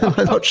that.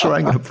 I'm not sure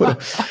I'm going to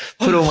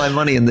put all my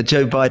money in the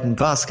Joe Biden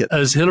basket.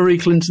 As Hillary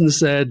Clinton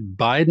said,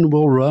 Biden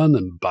will run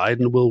and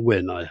Biden will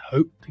win. I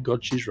hope to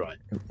God she's right.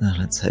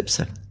 Let's hope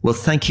so. Well,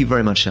 thank you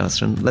very much,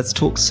 Alastair, and let's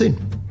talk soon.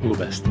 All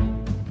the best.